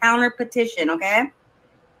and a counter petition, okay?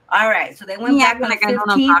 All right, so they went back on the 15th.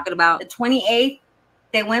 I'm talking about. The 28th,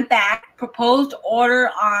 they went back, proposed order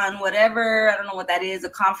on whatever, I don't know what that is, a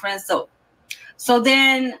conference. So on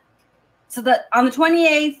the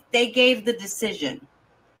 28th, they gave the decision.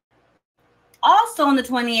 Also on the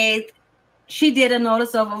 28th, she did a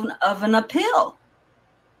notice of an appeal.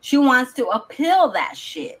 She wants to appeal that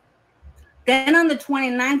shit. Then on the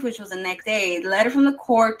 29th, which was the next day, letter from the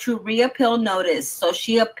court to reappeal notice. So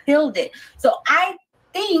she appealed it. So I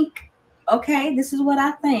think, okay, this is what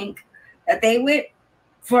I think, that they went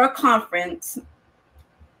for a conference,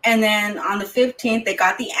 and then on the 15th, they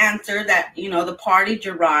got the answer that, the party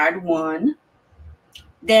Gerard won.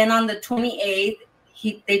 Then on the 28th,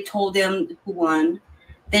 they told them who won.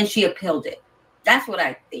 Then she appealed it. That's what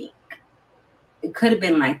I think. It could have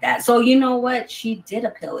been like that. So you know what? She did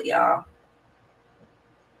appeal it, y'all.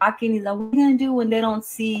 He's like, what are you gonna do when they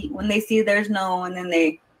see there's no, and then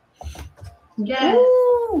they, yeah.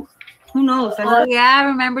 Woo, who knows? Oh yeah, I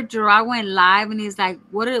remember Gerard went live and he's like,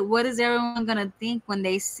 what is everyone gonna think when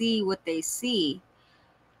they see what they see?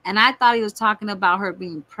 And I thought he was talking about her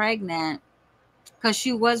being pregnant, because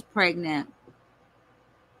she was pregnant.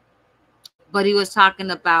 But he was talking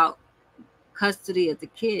about custody of the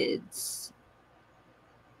kids.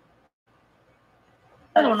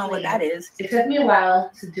 I don't know what that is. It took me a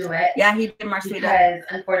while to do it. Yeah, he did Marcelita. Because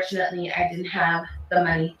unfortunately, I didn't have the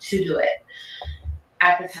money to do it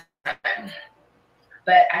at the time.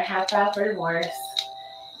 But I have filed for divorce.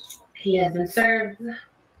 He has been served,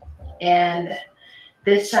 and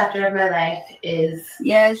this chapter of my life is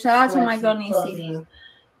shout out to my girl Nisi.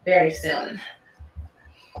 Very soon.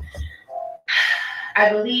 I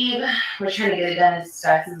believe we're trying to get it done as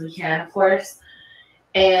fast as we can, of course.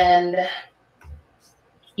 And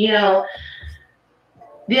you know,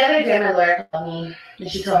 the other day my lawyer called me and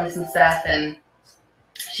she told me some stuff, and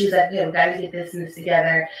she was like, "Okay, we got to get this and this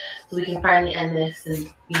together so we can finally end this."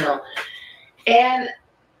 And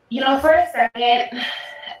for a second,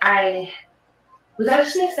 I was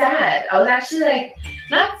actually sad. I was actually like,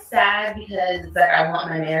 not sad because like I want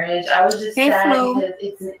my marriage. I was just sad because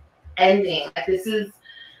it's an ending. Like, this is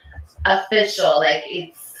official. Like,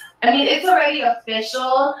 it's already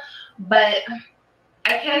official, but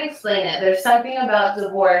I can't explain it. There's something about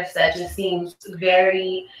divorce that just seems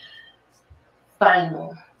very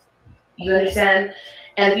final. You understand?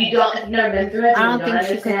 And if you've never been through it, I don't think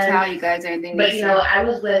she could tell you guys anything. But I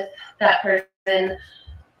was with that person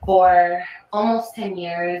for almost 10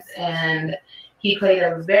 years, and he played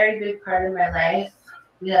a very big part in my life.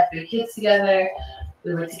 We had 3 kids together.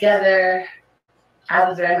 We were together. I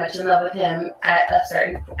was very much in love with him in the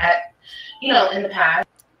past.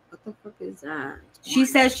 What the fuck is that? She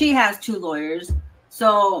says she has 2 lawyers.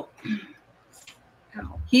 So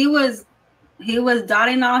he was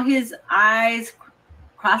dotting all his I's,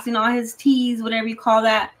 crossing all his T's, whatever you call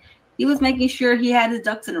that. He was making sure he had his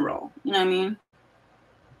ducks in a row. You know what I mean?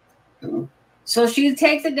 So she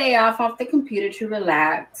takes a day off the computer to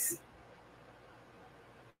relax.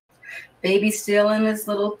 Baby's still in this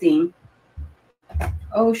little thing.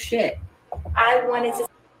 Oh shit. I wanted to.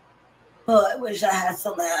 Oh, I wish I had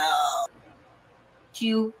some help.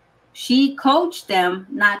 She coached them,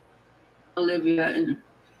 not Olivia. And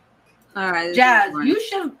all right, Jazz,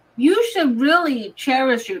 you should really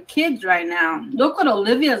cherish your kids right now. Look at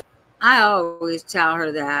Olivia's. I always tell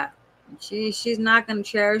her that. She's not gonna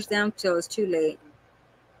cherish them till it's too late.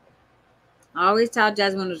 I always tell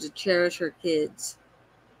Jasmundo to cherish her kids.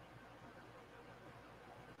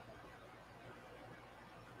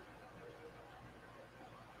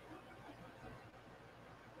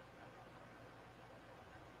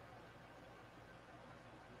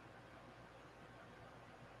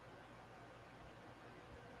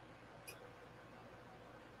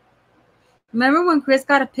 Remember when Chris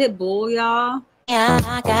got a pit bull, y'all? Yeah,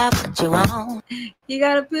 I got what you want. He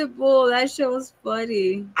got a pit bull. That shit was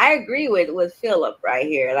funny. I agree with Philip right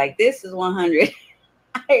here. Like, this is 100.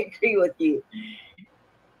 I agree with you.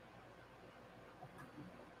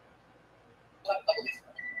 I've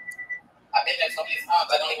been there so many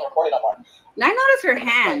times, I don't even record it no more. And I notice her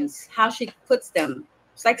hands, how she puts them.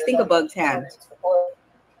 It's like Stinkabug's hands.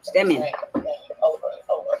 Stem in.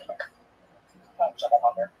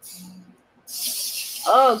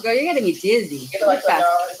 Oh, girl, you're getting me dizzy.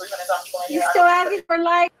 You still asking for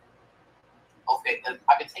like? Okay,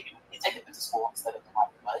 I've been taking him to school instead of the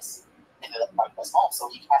bus, and the bus home, so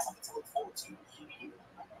he has something to look forward to.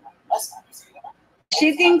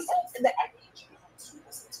 She thinks that.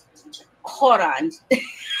 Hold on.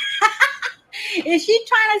 Is she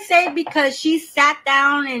trying to say because she sat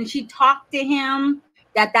down and she talked to him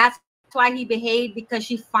that's why he behaved, because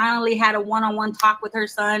she finally had a one-on-one talk with her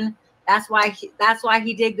son? That's why he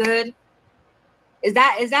did good. Is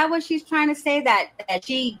that what she's trying to say? That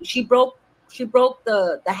she broke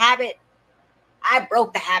the habit? I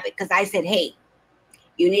broke the habit because I said, hey,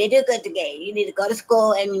 you need to do good today. You need to go to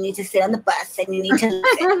school and you need to sit on the bus and you need to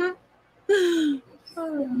listen.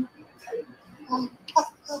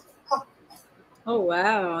 Oh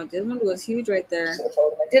wow, this one was huge right there.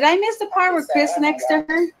 Did I miss the part where Chris next to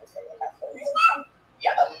her?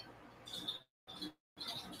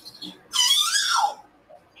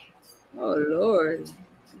 Oh Lord.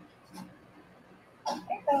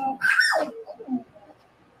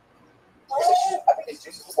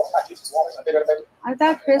 I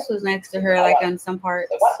thought Chris was next to her, like on some part.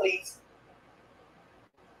 Water, please.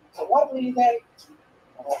 Water, please, Daddy.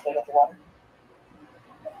 Water.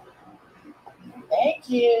 Thank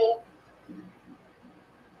you.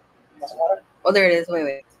 Water. Oh, there it is.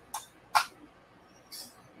 Wait.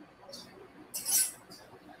 It's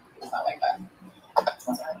not like that.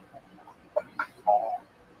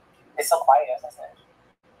 It's so quiet, as I said.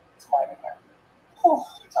 It's quiet in there. Whew,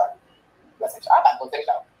 sorry. Let's take a shot. We'll take a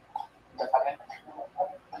shot.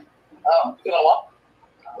 Oh, you gonna walk?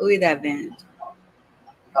 Look at that band.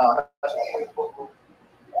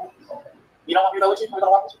 You don't want me to go with you? I'm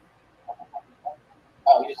gonna walk with you.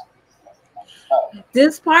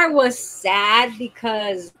 This part was sad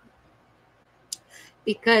because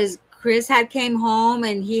Chris had came home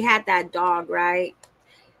and he had that dog, right?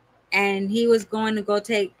 And he was going to go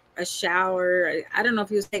take a shower. I don't know if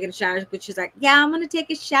he was taking a shower, but she's like, yeah, I'm going to take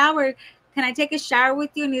a shower. Can I take a shower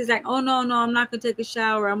with you? And he's like, oh, no, I'm not going to take a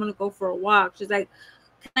shower. I'm going to go for a walk. She's like,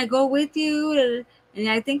 can I go with you? And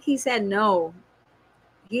I think he said no.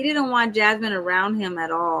 He didn't want Jasmine around him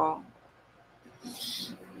at all.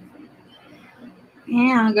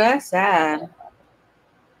 Yeah, that's sad.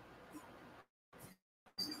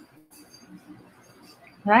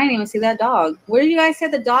 I didn't even see that dog. Where did you guys say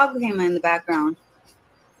the dog came in the background?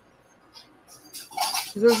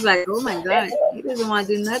 It was like, oh my God, he doesn't want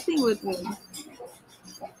to do nothing with me.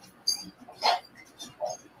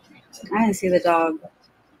 I didn't see the dog.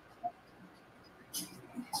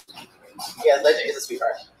 Yeah, Legend is a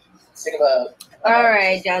sweetheart. Think about. All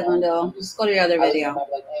right, jasmundo. Let's go to your other video.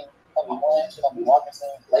 She's gonna be walking soon.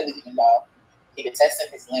 Lately, he's been dog. He been testing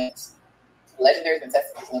his limbs. Legendary's been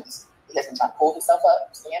testing his limbs. He has been trying to pull himself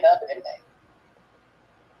up, stand up, and everything.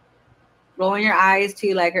 Rolling your eyes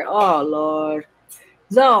too, like her. Oh Lord,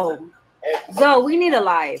 Zoe, we need a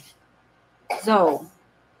live. Zoe.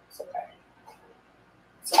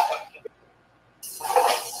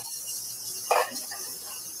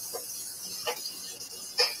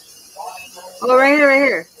 Oh, right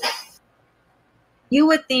here. You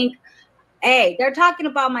would think, hey, they're talking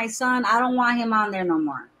about my son. I don't want him on there no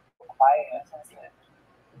more.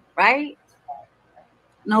 Right?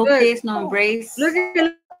 No kiss, no embrace. Look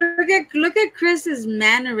at Chris's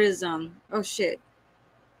mannerism. Oh shit.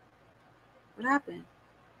 What happened?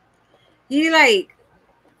 He's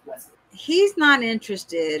not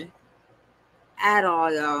interested at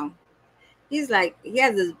all, y'all. He's like, he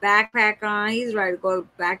has his backpack on. He's ready to go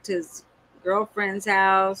back to his girlfriend's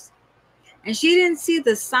house. And she didn't see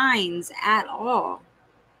the signs at all.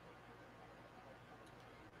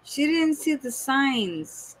 She didn't see the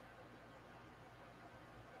signs.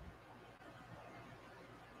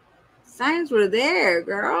 Signs were there,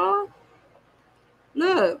 girl.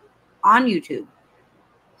 Look, on YouTube.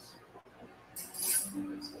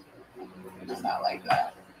 It's not like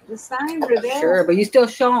that. The signs were there. Sure, but you still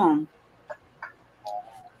show them.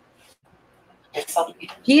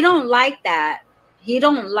 He don't like that. He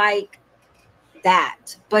don't like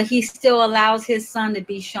that, but he still allows his son to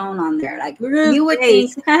be shown on there. Like you would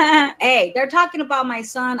think, hey, they're talking about my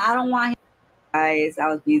son. I don't want him. Guys, I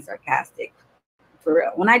was being sarcastic. For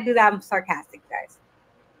real. When I do that, I'm sarcastic, guys.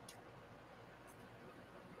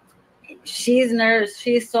 She's nervous.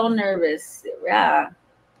 She's so nervous. Yeah.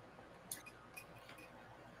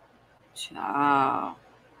 Ciao.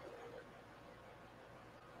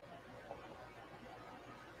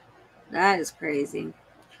 That is crazy.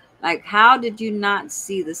 Like, how did you not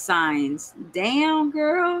see the signs? Damn,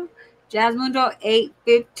 girl. Jasmundo ate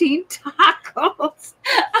 15 tacos.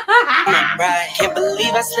 Right, can't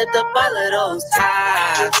believe I slipped up all of those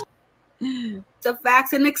times. The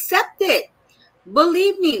facts and accept it.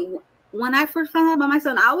 Believe me, when I first found out about my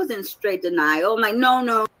son, I was in straight denial. I'm like,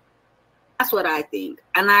 no. That's what I think.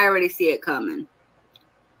 And I already see it coming.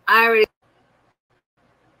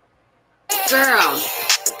 Girl.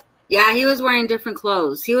 Yeah, he was wearing different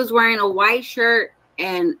clothes. He was wearing a white shirt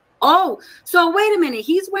and, oh, so wait a minute.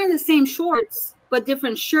 He's wearing the same shorts, but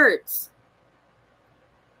different shirts.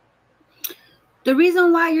 The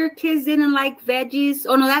reason why your kids didn't like veggies,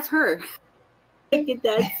 oh no, that's her. Look at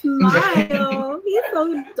that smile. He's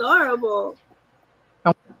so adorable.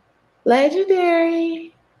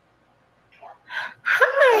 Legendary.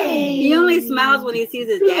 Hi. He only smiles when he sees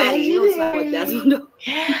his daddy. He don't smile with Jasmundo.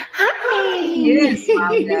 Hi. He didn't smile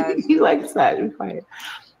with Dad. He likes that.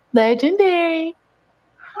 Legendary.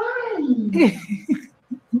 Hi.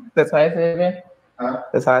 That's how I say it, man? Huh?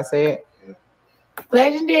 That's how I say it?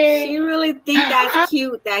 Legendary. She really thinks that's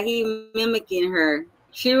cute that he mimicking her.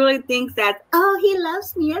 She really thinks that, oh, he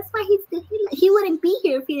loves me. That's why he wouldn't be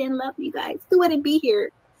here if he didn't love me, guys. He wouldn't be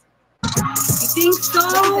here. You think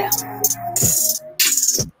so?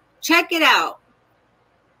 Check it out.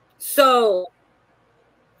 So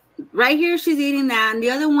right here she's eating that, and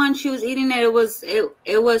the other one she was eating it. It was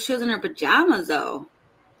she was in her pajamas though.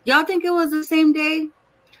 Y'all think it was the same day?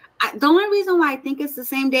 The only reason why I think it's the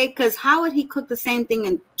same day, because how would he cook the same thing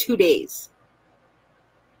in 2 days?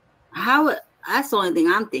 That's the only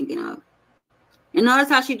thing I'm thinking of. And notice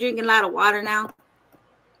how she's drinking a lot of water now.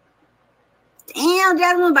 Damn,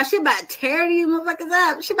 Jasmine, but she about to tear these motherfuckers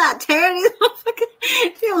up. She about to tear these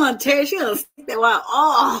motherfuckers. She gonna tear. She gonna stick that water.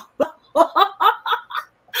 Oh,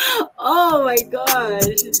 oh my gosh,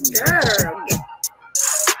 girl.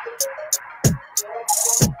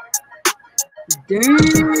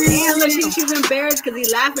 Damn, look, she's embarrassed because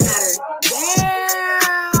he's laughing at her.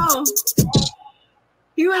 Damn.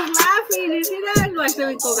 He was laughing. Did you see that? Watch, let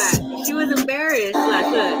me go back. She was embarrassed. Watch,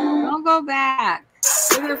 look. Don't go back.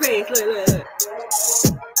 Look at her face. Look, look, look.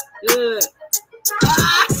 Look.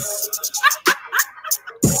 Ah!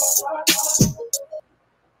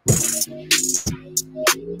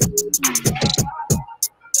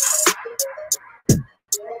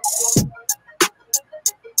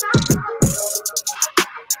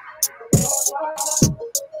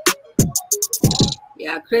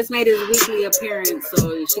 Yeah, Chris made his weekly appearance,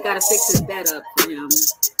 so she got to fix his bed up for him.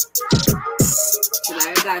 She's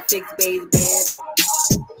like, I got to fix Bay's bed.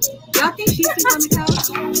 Y'all think she sleeps on the couch?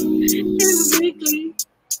 It was weekly.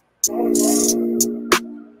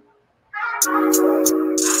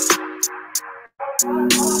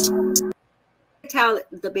 I could tell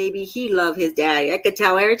the baby he loved his daddy. I could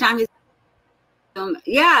tell every time he's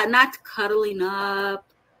yeah, not cuddling up.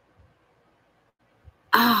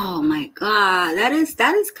 Oh my God, that is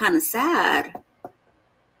kind of sad.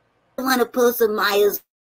 I want to post a Maya's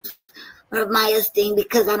thing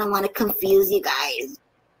because I don't want to confuse you guys.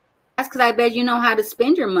 That's because I bet you know how to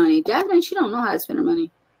spend your money. Jasmine, she don't know how to spend her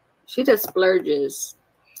money. She just splurges.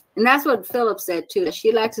 And that's what Philip said too, that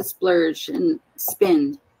she likes to splurge and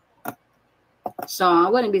spend. So I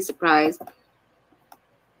wouldn't be surprised.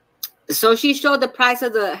 So she showed the price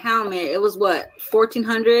of the helmet. It was what,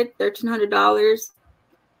 $1,400, $1,300?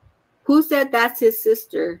 Who said that's his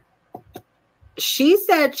sister? She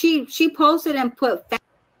said she posted and put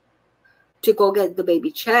to go get the baby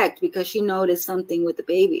checked because she noticed something with the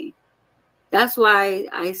baby. That's why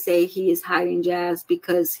I say he is hiding Jazz,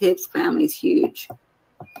 because his family is huge.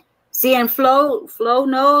 See, and Flo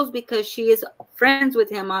knows because she is friends with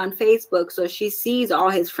him on Facebook, so she sees all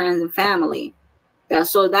his friends and family. Yeah,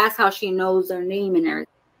 so that's how she knows their name and everything.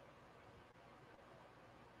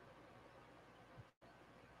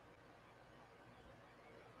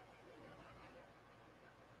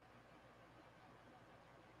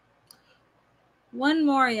 One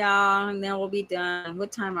more, y'all, and then we'll be done.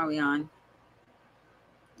 What time are we on?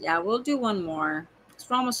 Yeah, we'll do one more.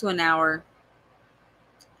 It's almost to an hour.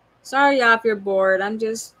 Sorry, y'all, if you're bored. I'm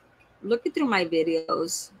just looking through my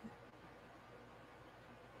videos.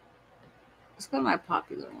 Let's go to my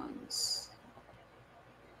popular ones.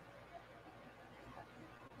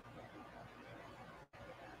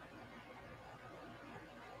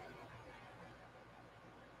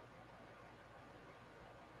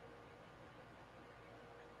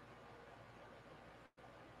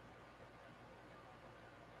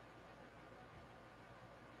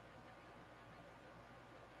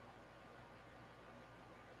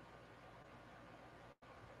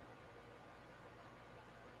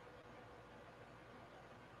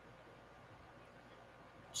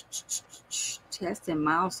 Testing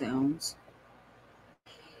milestones.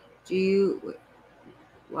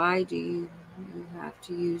 Why do you have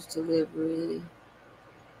to use delivery?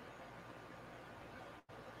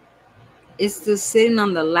 It's the sitting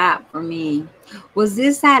on the lap for me. Was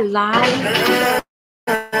this that live?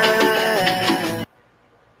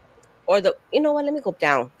 Or you know what? Let me go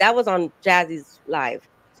down. That was on Jazzy's live.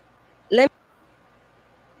 Learning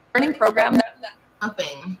program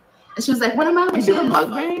nothing. And she was like, what am I doing?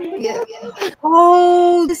 Mukbang? Yeah.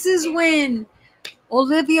 Oh, this is when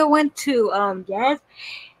Olivia went to Jazz.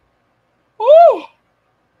 Oh,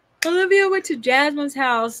 Olivia went to Jasmine's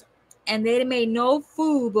house and they made no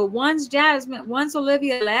food. But once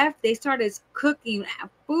Olivia left, they started cooking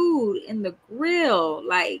food in the grill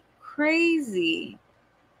like crazy.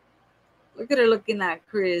 Look at her looking at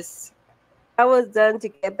Chris. I was done to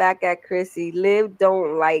get back at Chrissy. Liv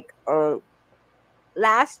don't like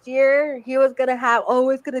last year he was gonna have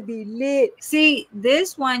it's gonna be lit. See,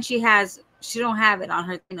 this one she don't have it on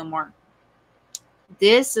her thing no more.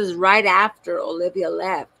 This is right after Olivia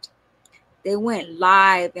left. They went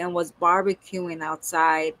live and was barbecuing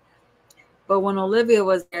outside. But when Olivia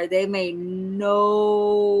was there, they made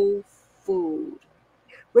no food.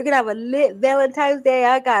 We're gonna have a lit Valentine's Day.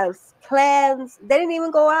 I got plans. They didn't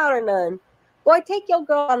even go out or none. Boy, take your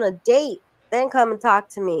girl on a date. Then come and talk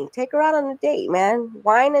to me. Take her out on a date, man.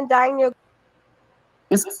 Wine and dine your.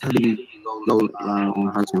 It's my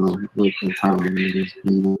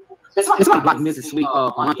black Mrs. Sweet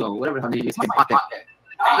Poncho, whatever her name is. I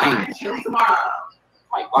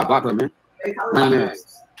blocked her, man.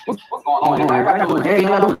 What's going on? Hey,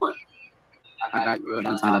 how you doing? I got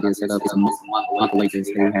one time I did set up some month later.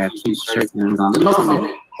 They have 2 shirts and on.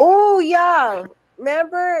 Oh yeah.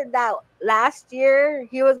 Remember that last year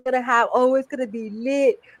he was gonna have it's gonna be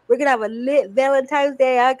lit. We're gonna have a lit Valentine's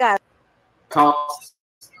Day. I got talks.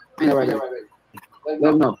 Right. Let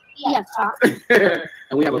them know. Yes, talk. And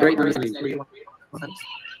we have a great listening.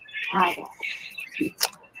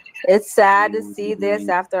 It's sad to see this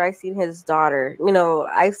after I seen his daughter. You know,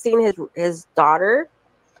 I've seen his daughter.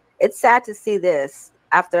 It's sad to see this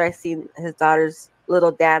after I seen his daughter's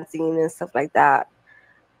little dancing and stuff like that.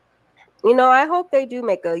 You know, I hope they do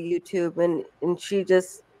make a YouTube and she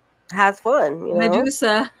just has fun, you know.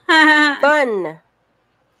 Medusa. Fun.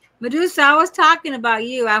 Medusa, I was talking about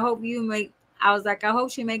you. I hope you make, I was like, I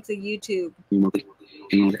hope she makes a YouTube.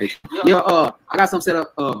 Yeah, I got some set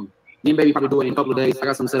up. Me and baby probably do it in a couple of days. I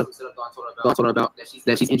got some set up. I told her about that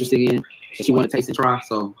she's interested in, that she want to taste and try.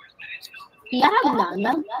 So. Yeah, I have a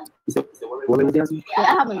nana. You said, what was that? Yeah, I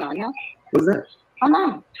have a nana. What is that? Oh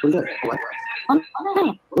no. What is that? What?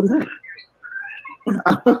 What is that?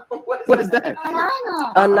 What is that?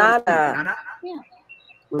 A nana. Yeah.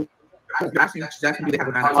 Asking, do they have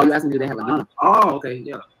a nana? Oh, you asking do they have a nana? Oh, okay,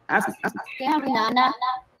 yeah. Ask me. They have a nana.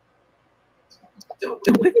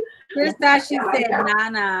 Chris thought she said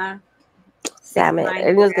Nana. Damn it.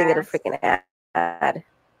 Everyone's gonna get a freaking ad.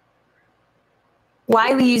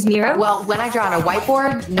 Why we use Miro? Well, when I draw on a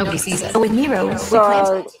whiteboard, nobody sees it. But with Miro, we plan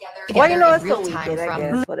to together well, you know, it's real the time weekend, I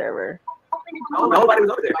guess, whatever. Oh, nobody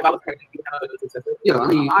was over there. Yeah, I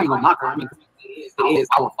mean, I ain't gonna knock her. I mean, it is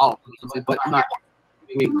our fault, but I'm not.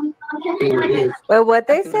 But what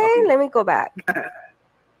they say? Let me go back.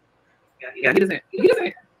 Yeah, he doesn't.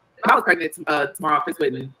 If I was pregnant tomorrow, Chris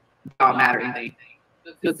wouldn't matter or anything.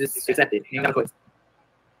 He'll just accept it. He ain't got a choice.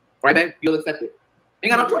 Right, babe? You'll accept it.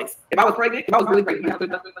 Ain't got no choice. If I was really pregnant,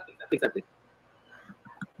 he'll accept it.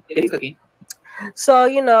 Yeah, he's cooking. So,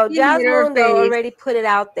 you know, Jasmundo already put it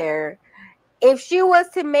out there. If she was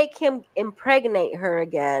to make him impregnate her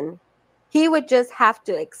again, he would just have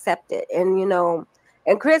to accept it. And, you know,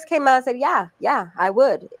 and Chris came out and said, yeah, I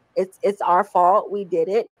would. It's our fault. We did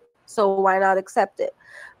it. So why not accept it?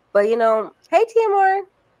 But, you know, hey, Timor.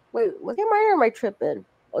 Wait, was Timor or am I tripping?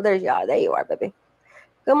 Oh, there you are, baby.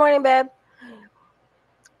 Good morning, babe.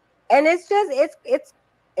 And it's just,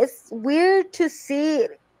 it's weird to see,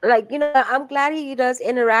 like, you know, I'm glad he does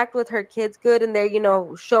interact with her kids good and they're, you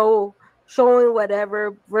know, showing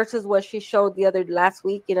whatever versus what she showed last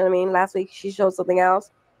week. You know what I mean? Last week she showed something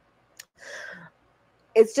else.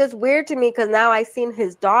 It's just weird to me because now I seen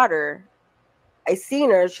his daughter. I seen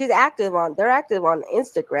her. They're active on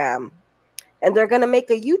Instagram, and they're gonna make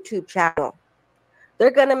a YouTube channel.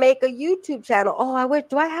 Oh, I wish.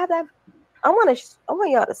 Do I have that? I want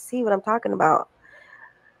y'all to see what I'm talking about.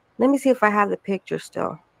 Let me see if I have the picture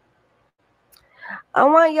still. I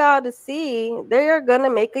want y'all to see they are gonna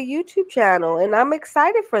make a YouTube channel, and I'm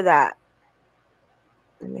excited for that.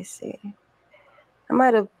 Let me see.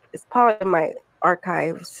 It's probably in my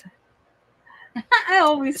archives. I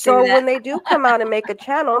always say so that. When they do come out and make a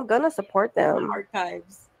channel, I'm gonna support them.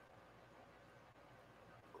 Archives.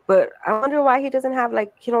 But I wonder why he doesn't have,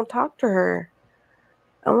 like, he don't talk to her.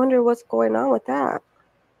 I wonder what's going on with that.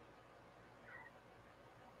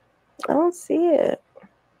 I don't see it.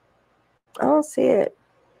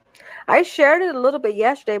 I shared it a little bit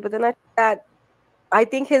yesterday, but then I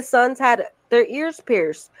think his sons had their ears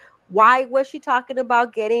pierced. Why was she talking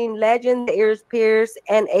about getting Legend's ears pierced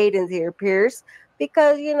and Aiden's ear pierced?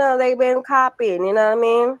 Because, you know, they've been copying, you know what I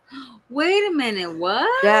mean? Wait a minute, what?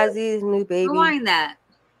 Jazzy's new baby. Rewind that.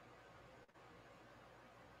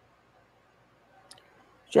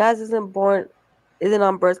 Jazz isn't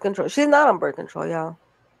on birth control. She's not on birth control, y'all.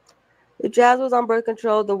 If Jazz was on birth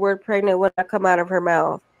control, the word pregnant would not come out of her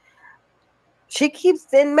mouth. She keeps,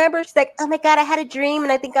 remember, she's like, oh my God, I had a dream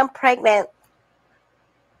and I think I'm pregnant.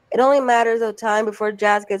 It only matters of time before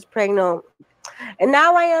Jazz gets pregnant. And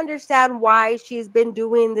now I understand why she's been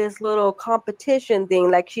doing this little competition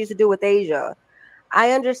thing like she used to do with Asia.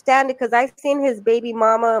 I understand it because I've seen his baby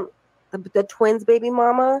mama, the twins' baby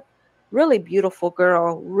mama. Really beautiful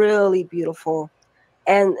girl, really beautiful.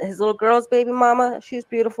 And his little girl's baby mama, she's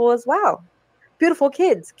beautiful as well. Beautiful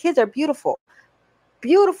kids. Kids are beautiful.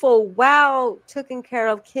 Beautiful, well taken care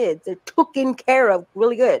of kids. They're taken care of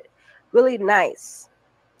really good, really nice.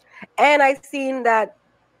 And I've seen that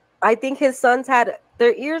I think his sons had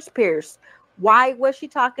their ears pierced. Why was she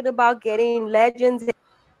talking about getting Legends?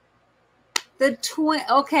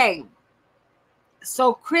 Okay.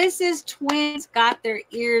 So Chris's twins got their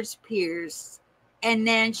ears pierced. And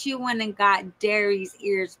then she went and got Derry's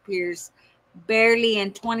ears pierced barely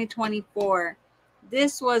in 2024.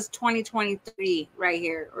 This was 2023 right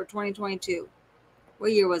here, or 2022.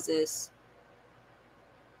 What year was this?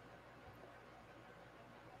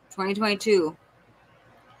 2022.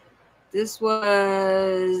 This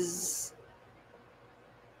was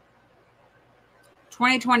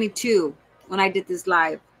 2022. when I did this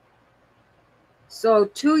live. So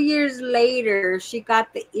 2 years later, she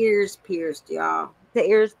got the ears pierced, y'all. The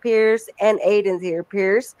ears pierced and Aiden's ear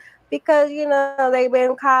pierced because, you know, they've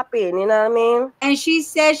been copying, you know what I mean? And she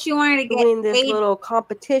said she wanted to get doing this little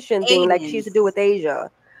competition thing like she used to do with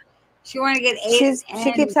Asia. She wanted to get Aiden's.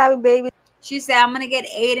 She keeps having babies. She said, I'm going to get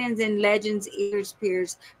Aiden's and Legend's ears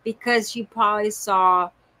pierced because she probably saw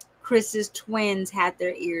Chris's twins had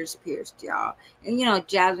their ears pierced, y'all. And, you know,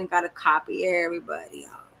 Jasmine got to copy everybody,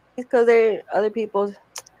 y'all. Because they're other people's.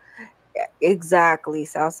 Exactly,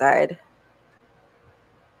 Southside.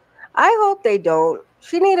 I hope they don't.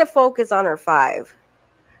 She need to focus on her 5.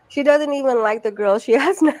 She doesn't even like the girl she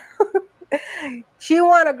has now. She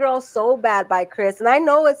want a girl so bad by Chris, and I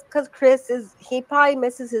know it's because he probably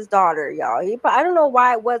misses his daughter, y'all. I don't know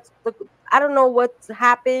why. I don't know what's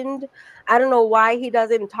happened. I don't know why he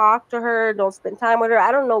doesn't talk to her, don't spend time with her.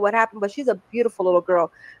 I don't know what happened, but she's a beautiful little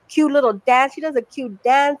girl. Cute little dance. She does a cute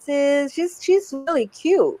dances. She's really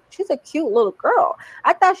cute. She's a cute little girl.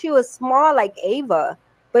 I thought she was small like Ava,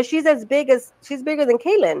 but she's bigger than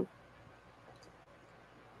Kaylin.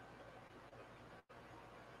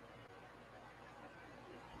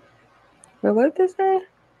 Wait, what did this say?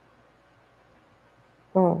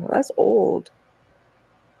 Oh, that's old.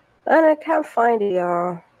 And I can't find it,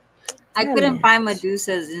 y'all. I couldn't find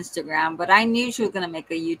Medusa's Instagram, but I knew she was going to make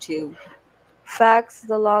a YouTube. Facts,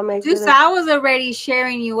 the lawmaker. Medusa, I was already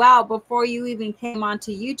sharing you out before you even came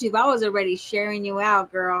onto YouTube. I was already sharing you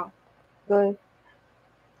out, girl. Good.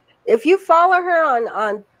 If you follow her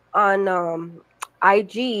on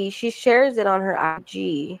IG, she shares it on her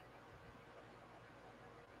IG.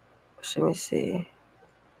 Let me see.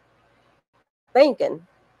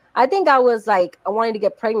 I think I was like, I wanted to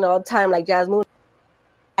get pregnant all the time, like Jasmundo.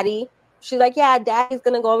 Daddy. She's like, yeah, Daddy's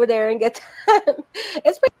gonna go over there and get that.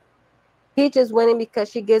 It's pretty. Peach is winning because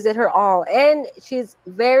she gives it her all, and she's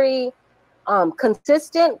very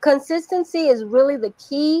consistent. Consistency is really the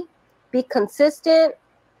key. Be consistent,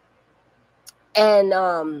 and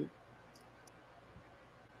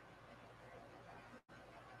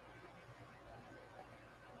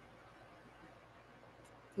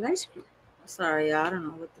sorry, y'all. I don't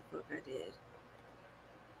know what the fuck I did.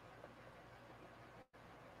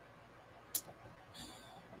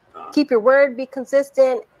 Keep your word. Be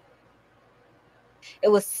consistent. It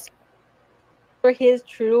was for his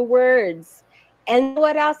true words. And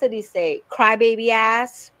what else did he say? Crybaby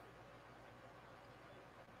ass.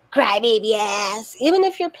 Crybaby ass. Even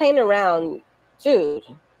if you're playing around, dude.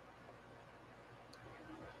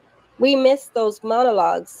 We miss those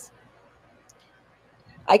monologues.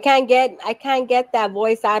 I can't get that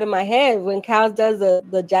voice out of my head when Cows does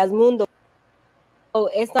the jasmundo. Oh,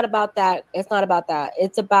 it's not about that. It's not about that.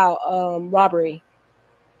 It's about robbery.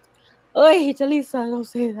 Oh, Jalisa, don't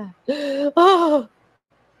say that. Oh,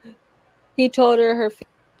 he told her.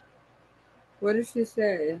 What did she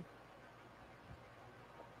say?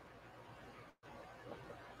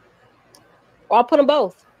 I'll put them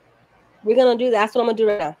both. We're gonna do that. That's what I'm gonna do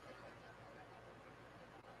right now.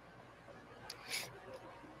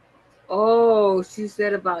 Oh, she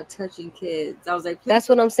said about touching kids. I was like, that's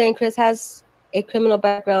what I'm saying. Chris has a criminal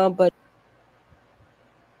background, but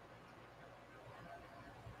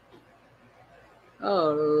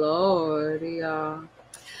oh Lord, y'all.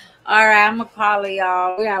 All right, I'm gonna call it,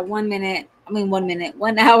 y'all. We got 1 minute.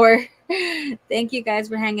 1 hour. Thank you guys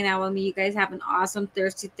for hanging out with me. You guys have an awesome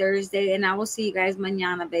Thirsty Thursday, and I will see you guys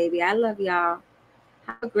mañana, baby. I love y'all.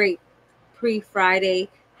 Have a great pre-Friday.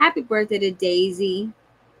 Happy birthday to Daisy.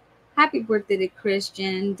 Happy birthday to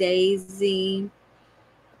Christian, Daisy.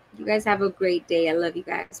 You guys have a great day. I love you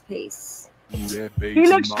guys. Peace. He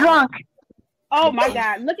looks drunk. Oh my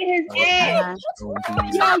God! Look at his ass. Yo,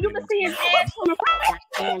 you can see his ass from the front.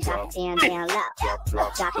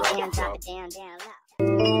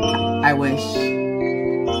 I wish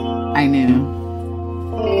I knew.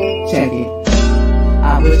 Check it.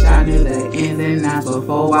 I wish I knew the ins and outs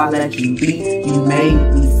before I let you be. You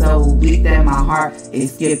made me so weak that my heart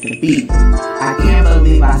is skipped a beat. I can't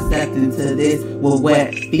believe I stepped into this with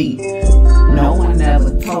wet feet. No one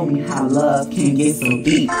ever told me how love can get so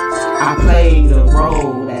deep. I played a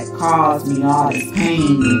role that caused me all this pain,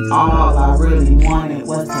 and all I really wanted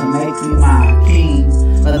was to make you my king.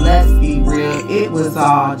 But let's be real, it was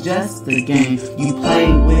all just a game. You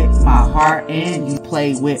played with my heart and you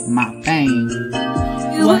played with my fame.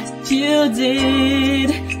 What you did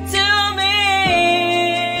to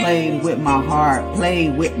me. Played with my heart,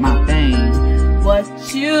 played with my fame. What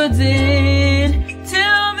you did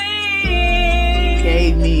to me.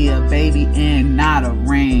 Gave me a baby and not a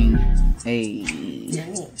ring. Hey.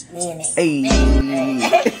 Hey.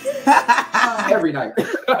 every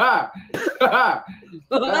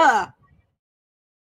night.